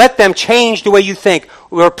 Don't let them change the way you think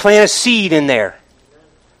or plant a seed in there.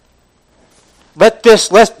 This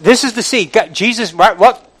is the seed. Jesus,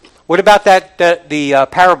 what about the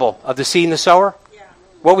parable of the seed and the sower? Yeah.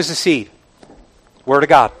 What was the seed? Word of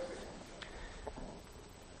God.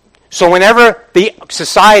 So whenever the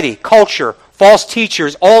society, culture, false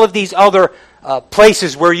teachers, all of these other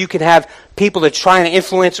places where you can have people that's trying to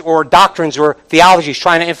influence, or doctrines or theologies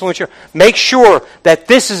trying to influence you, make sure that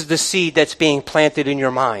this is the seed that's being planted in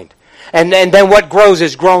your mind. And then what grows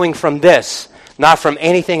is growing from this, not from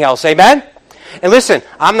anything else. Amen? And listen,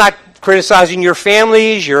 I'm not criticizing your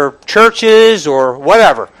families, your churches, or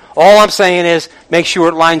whatever. All I'm saying is make sure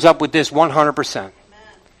it lines up with this 100%. Amen.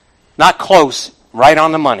 Not close, right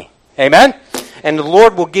on the money. Amen? And the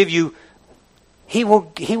Lord will give you, He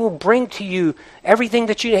will bring to you everything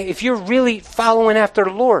that you, if you're really following after the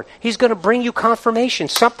Lord, He's going to bring you confirmation.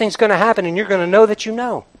 Something's going to happen and you're going to know that you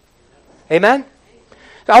know. Amen?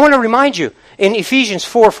 I want to remind you, in Ephesians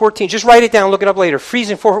 4:14, just write it down, look it up later.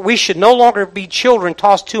 Ephesians 4, we should no longer be children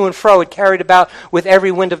tossed to and fro and carried about with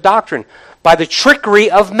every wind of doctrine by the trickery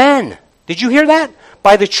of men. Did you hear that?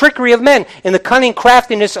 by the trickery of men and the cunning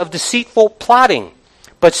craftiness of deceitful plotting.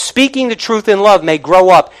 But speaking the truth in love may grow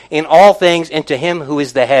up in all things into him who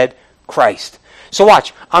is the head, Christ. So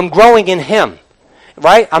watch, I'm growing in him,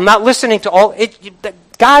 right? I'm not listening to all,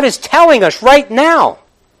 God is telling us right now.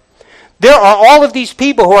 There are all of these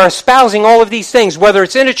people who are espousing all of these things, whether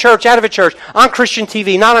it's in a church, out of a church, on Christian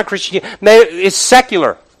TV, not on Christian TV, it's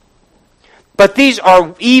secular. But these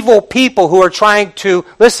are evil people who are trying to,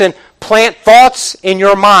 listen, plant thoughts in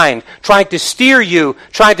your mind, trying to steer you,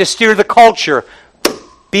 trying to steer the culture.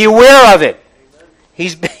 Be aware of it.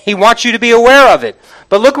 He wants you to be aware of it.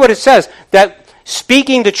 But look what it says, that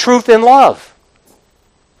speaking the truth in love,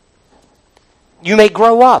 you may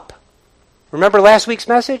grow up. Remember last week's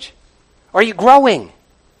message? Are you growing?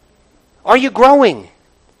 Are you growing?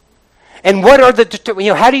 And what are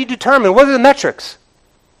how do you determine? What are the metrics?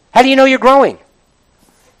 How do you know you're growing?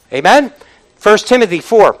 Amen? 1 Timothy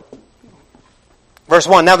 4, verse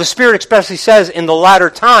 1. Now the Spirit expressly says, in the latter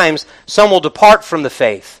times, some will depart from the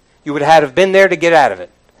faith. You would have been there to get out of it.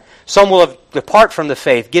 Some will depart from the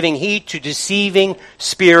faith, giving heed to deceiving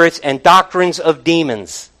spirits and doctrines of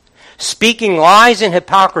demons, speaking lies and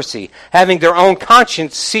hypocrisy, having their own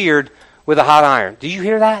conscience seared with a hot iron. Do you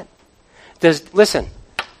hear that? Listen.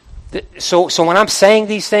 So when I'm saying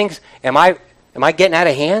these things, am I getting out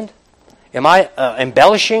of hand? Am I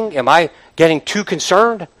embellishing? Am I getting too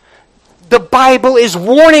concerned? The Bible is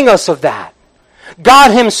warning us of that.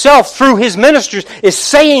 God himself, through his ministers, is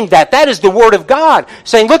saying that. That is the word of God.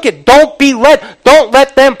 Saying, look, don't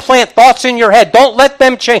let them plant thoughts in your head. Don't let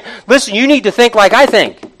them change. Listen, you need to think like I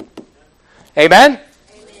think. Amen?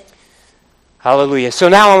 Hallelujah. So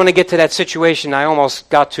now I want to get to that situation I almost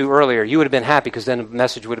got to earlier. You would have been happy because then the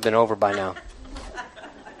message would have been over by now.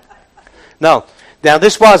 No. Now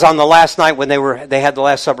this was on the last night when they had the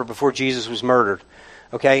Last Supper before Jesus was murdered.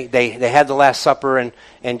 Okay? They had the Last Supper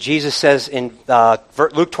and Jesus says in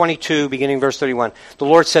Luke 22, beginning verse 31, the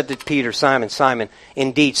Lord said to Peter, Simon, Simon,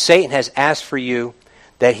 indeed Satan has asked for you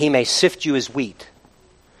that he may sift you as wheat.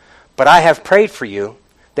 But I have prayed for you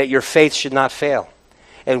that your faith should not fail.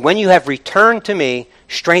 And when you have returned to me,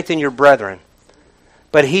 strengthen your brethren.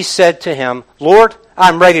 But he said to him, Lord,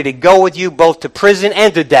 I'm ready to go with you both to prison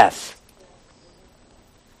and to death.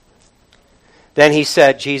 Then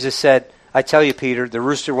Jesus said, I tell you, Peter, the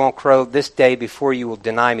rooster won't crow this day before you will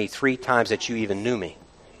deny me 3 times that you even knew me.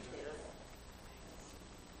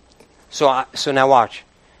 So now watch.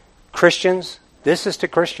 Christians, this is to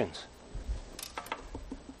Christians.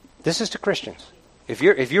 This is to Christians. If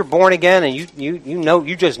you're born again and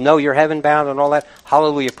you just know you're heaven bound and all that,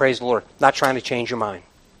 hallelujah, praise the Lord. Not trying to change your mind.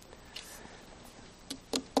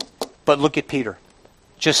 But look at Peter.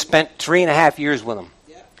 Just spent 3.5 years with him.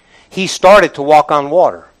 He started to walk on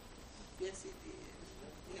water.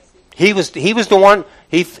 He was the one.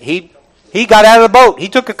 He got out of the boat. He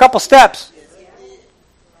took a couple steps.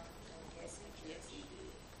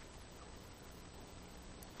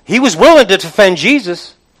 He was willing to defend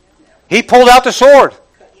Jesus. He pulled out the sword.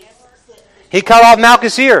 He cut off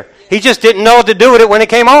Malchus' ear. He just didn't know what to do with it when it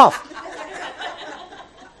came off.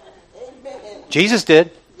 Jesus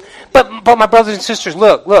did. But my brothers and sisters,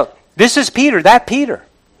 look. This is Peter, that Peter.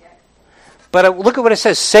 But look at what it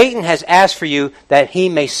says. Satan has asked for you that he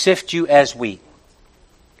may sift you as wheat.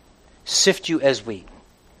 Sift you as wheat.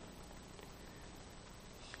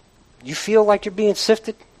 You feel like you're being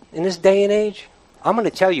sifted in this day and age? I'm going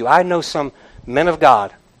to tell you, I know some men of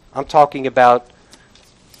God. I'm talking about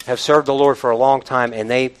have served the Lord for a long time, and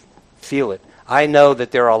they feel it. I know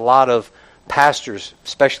that there are a lot of pastors,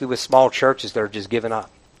 especially with small churches, that are just giving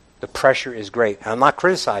up. The pressure is great. I'm not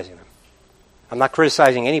criticizing them. I'm not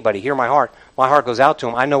criticizing anybody. Hear my heart. My heart goes out to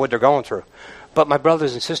them. I know what they're going through. But my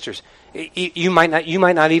brothers and sisters, you might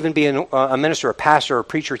not even be a minister, a pastor, a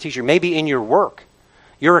preacher, a teacher. Maybe in your work,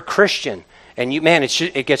 you're a Christian, and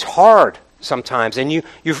it gets hard sometimes, and you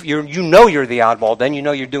know you're the oddball. Then you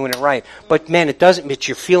know you're doing it right. But man, it doesn't. But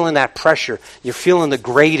you're feeling that pressure. You're feeling the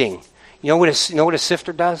grating. You know what a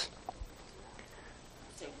sifter does?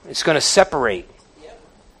 It's going to separate.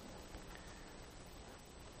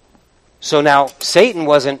 So now, Satan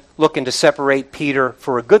wasn't looking to separate Peter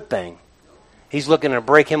for a good thing. He's looking to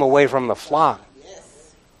break him away from the flock.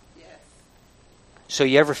 So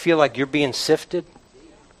you ever feel like you're being sifted?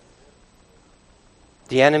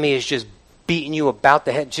 The enemy is just beating you about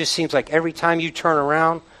the head. It just seems like every time you turn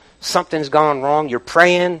around, something's gone wrong. You're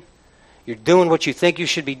praying. You're doing what you think you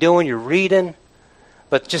should be doing. You're reading.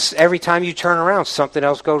 But just every time you turn around, something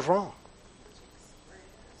else goes wrong.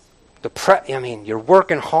 You're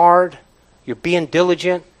working hard. You're being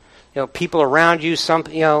diligent. People around you,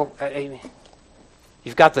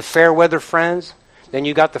 you've got the fair weather friends. Then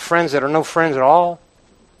you got the friends that are no friends at all.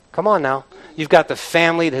 Come on now. You've got the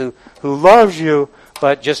family who loves you,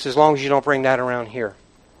 but just as long as you don't bring that around here.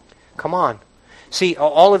 Come on. See,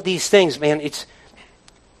 all of these things, man,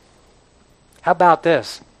 how about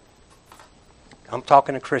this? I'm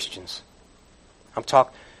talking to Christians.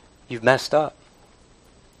 You've messed up.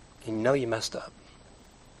 And you know you messed up.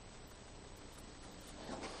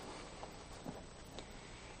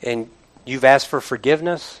 And you've asked for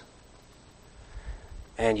forgiveness,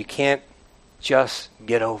 and you can't just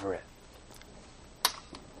get over it.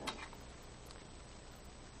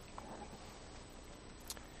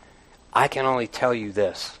 I can only tell you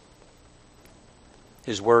this.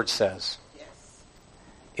 His word says,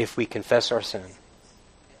 if we confess our sin,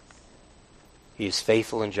 He is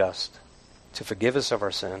faithful and just to forgive us of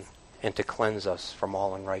our sin and to cleanse us from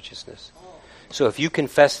all unrighteousness. So if you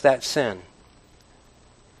confess that sin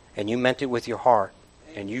and you meant it with your heart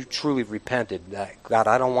and you truly repented that, God,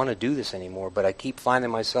 I don't want to do this anymore, but I keep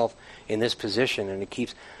finding myself in this position, and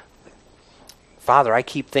Father, I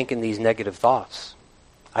keep thinking these negative thoughts.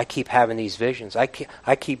 I keep having these visions. I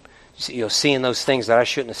keep seeing those things that I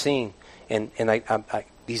shouldn't have seen, and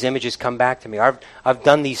these images come back to me. I've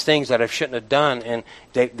done these things that I shouldn't have done, and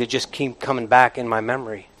they just keep coming back in my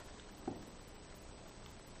memory.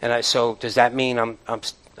 And so does that mean I'm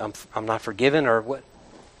not forgiven, or what?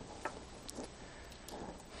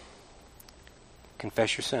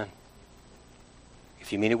 Confess your sin.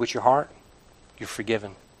 If you mean it with your heart, you're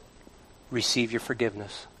forgiven. Receive your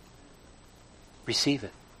forgiveness. Receive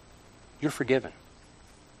it. You're forgiven.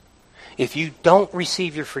 If you don't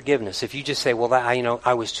receive your forgiveness, if you just say, well,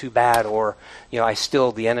 I was too bad, or I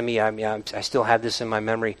still the enemy, I still have this in my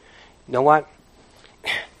memory. You know what?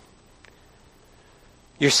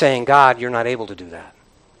 You're saying, God, you're not able to do that.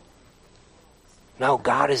 No,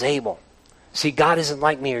 God is able. See, God isn't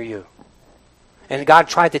like me or you. And God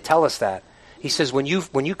tried to tell us that. He says, when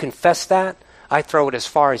you confess that, I throw it as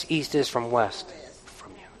far as east is from west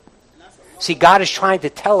from you. See, God is trying to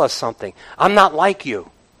tell us something. I'm not like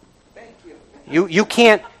you. You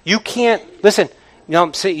can't, listen,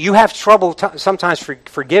 see, you have trouble sometimes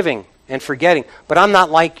forgiving and forgetting, but I'm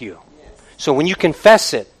not like you. So when you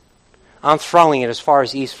confess it, I'm throwing it as far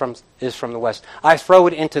as east is from the west. I throw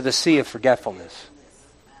it into the sea of forgetfulness.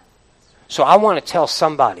 So I want to tell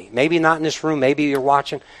somebody, maybe not in this room, maybe you're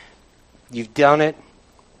watching, you've done it.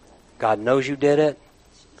 God knows you did it.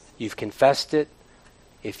 You've confessed it.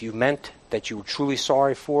 If you meant that you were truly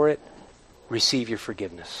sorry for it, receive your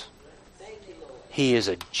forgiveness. He is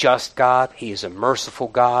a just God. He is a merciful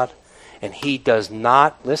God. And He does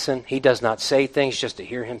not say things just to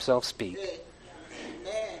hear Himself speak.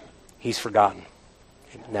 He's forgotten.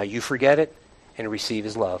 Now you forget it and receive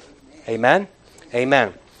His love. Amen?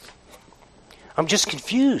 Amen. I'm just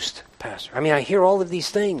confused, Pastor. I hear all of these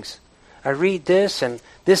things. I read this, and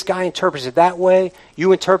this guy interprets it that way.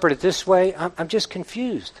 You interpret it this way. I'm just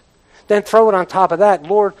confused. Then throw it on top of that.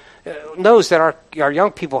 Lord knows that our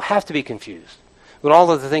young people have to be confused with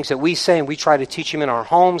all of the things that we say, and we try to teach them in our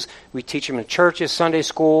homes. We teach them in churches, Sunday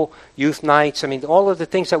school, youth nights. All of the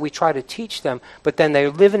things that we try to teach them, but then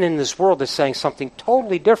they're living in this world that's saying something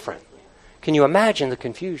totally different. Can you imagine the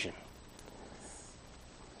confusion?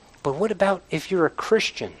 But what about if you're a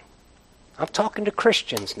Christian? I'm talking to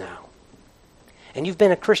Christians now. And you've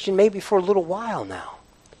been a Christian maybe for a little while now.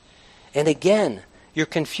 And again, you're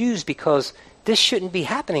confused because this shouldn't be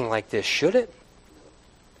happening like this, should it?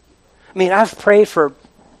 I've prayed for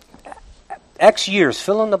X years,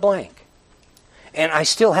 fill in the blank. And I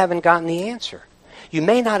still haven't gotten the answer. You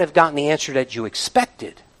may not have gotten the answer that you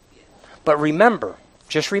expected. But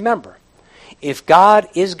just remember, if God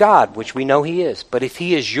is God, which we know He is, but if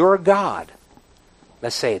He is your God,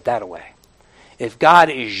 let's say it that way. If God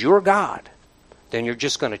is your God, then you're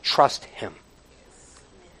just going to trust Him.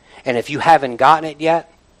 And if you haven't gotten it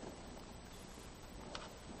yet,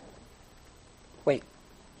 wait.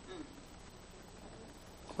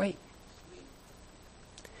 Wait.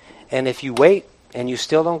 And if you wait and you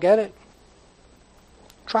still don't get it,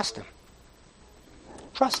 trust Him.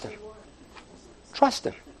 Trust Him. Trust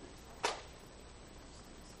Him.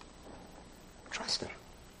 Trust Him.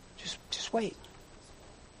 Just wait.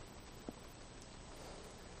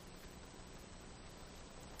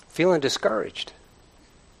 Feeling discouraged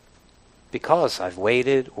because I've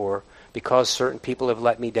waited, or because certain people have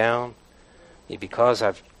let me down, because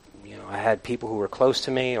I had people who were close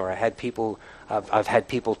to me, or I've had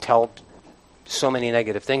people tell so many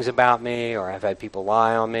negative things about me, or I've had people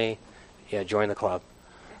lie on me. Yeah, join the club.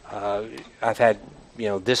 I've had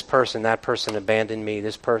this person, that person abandoned me,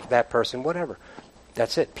 that person, whatever.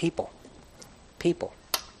 That's it. People.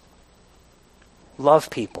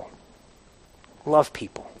 Love people. Love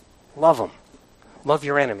people. Love them. Love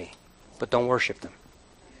your enemy, but don't worship them.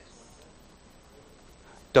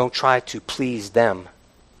 Don't try to please them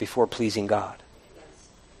before pleasing God.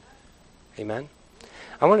 Amen?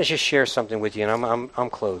 I want to just share something with you, and I'm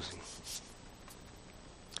closing.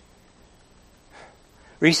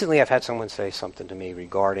 Recently, I've had someone say something to me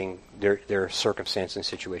regarding their circumstance and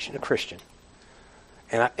situation, a Christian.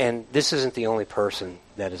 And this isn't the only person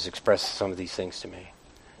that has expressed some of these things to me.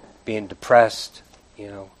 Being depressed,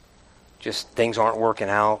 just things aren't working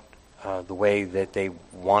out the way that they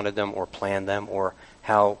wanted them or planned them or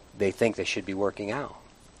how they think they should be working out.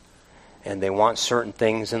 And they want certain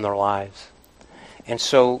things in their lives. And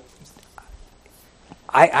so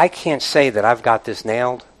I can't say that I've got this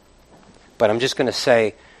nailed, but I'm just going to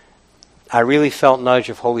say I really felt nudge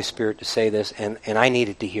of Holy Spirit to say this, and I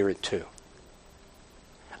needed to hear it too.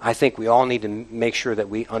 I think we all need to make sure that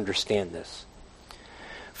we understand this.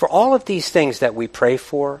 For all of these things that we pray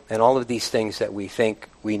for and all of these things that we think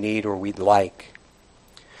we need or we'd like,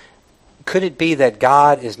 could it be that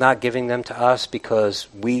God is not giving them to us because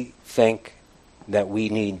we think that we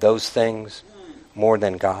need those things more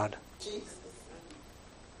than God?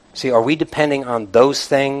 See, are we depending on those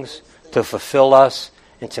things to fulfill us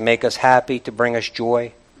and to make us happy, to bring us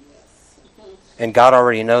joy? And God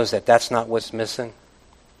already knows that that's not what's missing.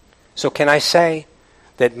 So can I say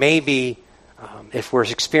that maybe if we're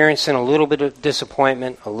experiencing a little bit of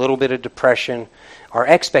disappointment, a little bit of depression, our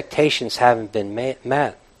expectations haven't been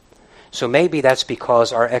met. So maybe that's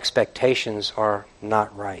because our expectations are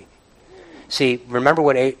not right. See, remember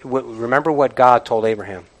what God told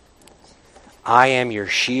Abraham. I am your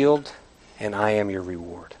shield and I am your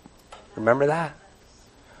reward. Remember that?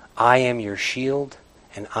 I am your shield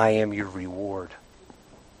and I am your reward.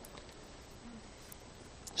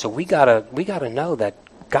 So we gotta know that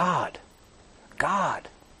God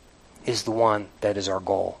is the one that is our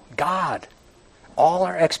goal. God. All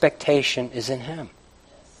our expectation is in Him.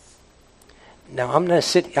 Now I'm not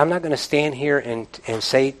going to stand here and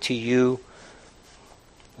say to you,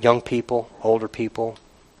 young people, older people,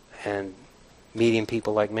 and medium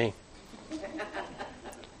people like me,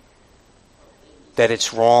 that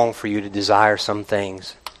it's wrong for you to desire some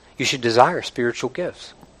things. You should desire spiritual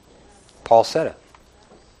gifts. Paul said it.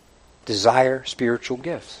 Desire spiritual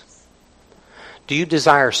gifts. Do you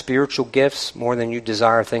desire spiritual gifts more than you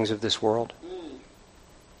desire things of this world?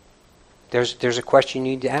 There's a question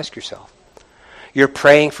you need to ask yourself. You're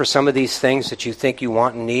praying for some of these things that you think you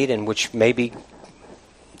want and need, and which may be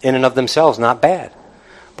in and of themselves not bad.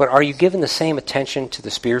 But are you giving the same attention to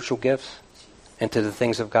the spiritual gifts and to the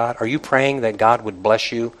things of God? Are you praying that God would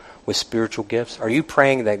bless you with spiritual gifts? Are you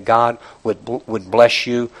praying that God would bless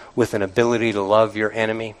you with an ability to love your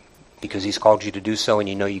enemy because He's called you to do so and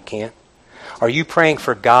you know you can't? Are you praying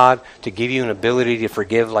for God to give you an ability to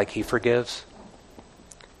forgive like He forgives?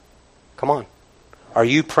 Come on. Are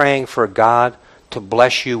you praying for God to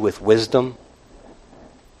bless you with wisdom?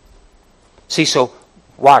 See, so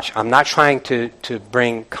watch. I'm not trying to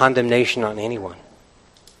bring condemnation on anyone.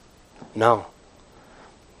 No.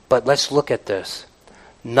 But let's look at this.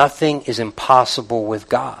 Nothing is impossible with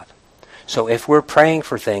God. So if we're praying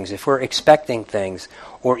for things, if we're expecting things,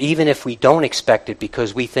 or even if we don't expect it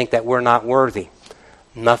because we think that we're not worthy,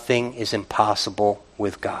 nothing is impossible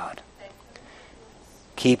with God.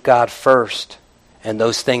 Keep God first, and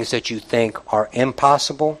those things that you think are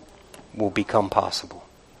impossible will become possible.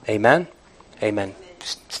 Amen? Amen.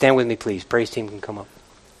 Stand with me, please. Praise team can come up.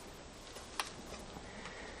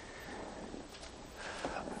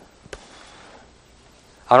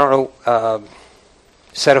 I don't know.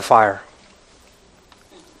 Set a fire.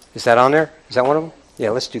 Is that on there? Is that one of them? Yeah,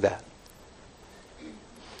 let's do that.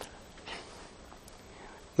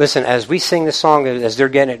 Listen, as we sing this song, as they're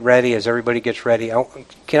getting it ready, as everybody gets ready,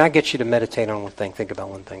 can I get you to meditate on one thing? Think about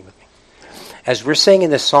one thing with me. As we're singing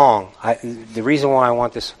this song, the reason why I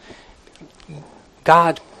want this,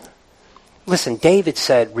 God, listen, David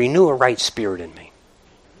said, renew a right spirit in me.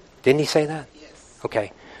 Didn't he say that? Yes.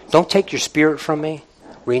 Okay. Don't take your spirit from me.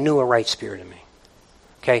 Renew a right spirit in me.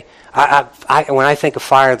 Okay? When I think of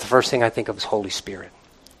fire, the first thing I think of is Holy Spirit.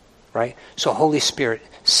 Right? So Holy Spirit,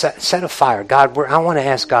 set a fire. God, I want to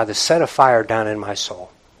ask God to set a fire down in my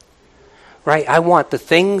soul. Right? I want the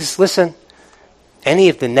things, listen, any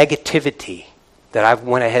of the negativity that I've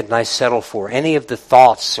went ahead and I settled for, any of the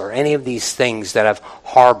thoughts or any of these things that I've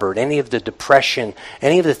harbored, any of the depression,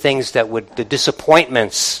 any of the things the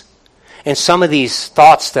disappointments, and some of these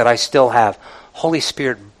thoughts that I still have, Holy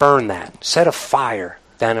Spirit, burn that. Set a fire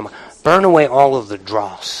down in my, burn away all of the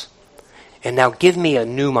dross. And now give me a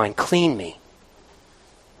new mind. Clean me.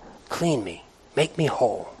 Clean me. Make me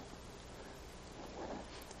whole.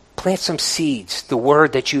 Plant some seeds, the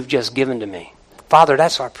word that you've just given to me. Father,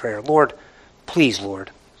 that's our prayer. Lord, please,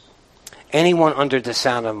 Lord, anyone under the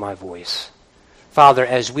sound of my voice, Father,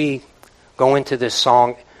 as we go into this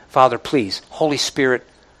song, Father, please, Holy Spirit,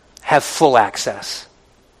 have full access.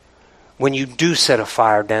 When you do set a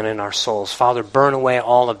fire down in our souls, Father, burn away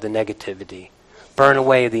all of the negativity. Burn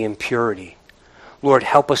away the impurity. Lord,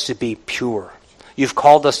 help us to be pure. You've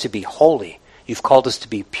called us to be holy. You've called us to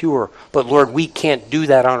be pure. But Lord, we can't do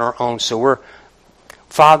that on our own. So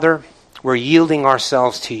Father, we're yielding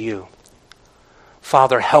ourselves to you.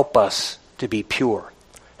 Father, help us to be pure.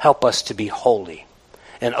 Help us to be holy.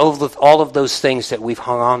 And all of those things that we've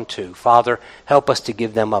hung on to, Father, help us to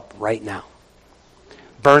give them up right now.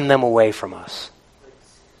 Burn them away from us.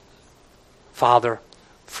 Father,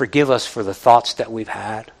 forgive us for the thoughts that we've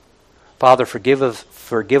had. Father, forgive us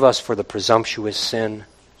for the presumptuous sin.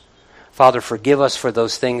 Father, forgive us for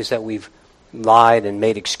those things that we've lied and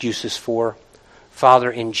made excuses for.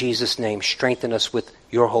 Father, in Jesus' name, strengthen us with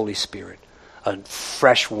your Holy Spirit, a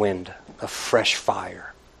fresh wind, a fresh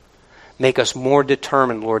fire. Make us more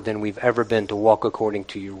determined, Lord, than we've ever been to walk according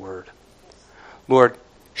to your word. Lord,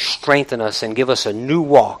 strengthen us and give us a new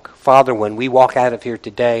walk. Father, when we walk out of here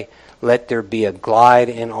today, let there be a glide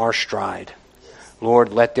in our stride.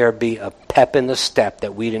 Lord, let there be a pep in the step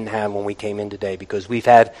that we didn't have when we came in today because we've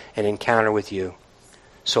had an encounter with you.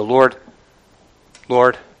 So Lord,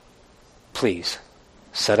 please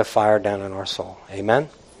set a fire down in our soul. Amen?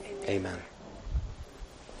 Amen.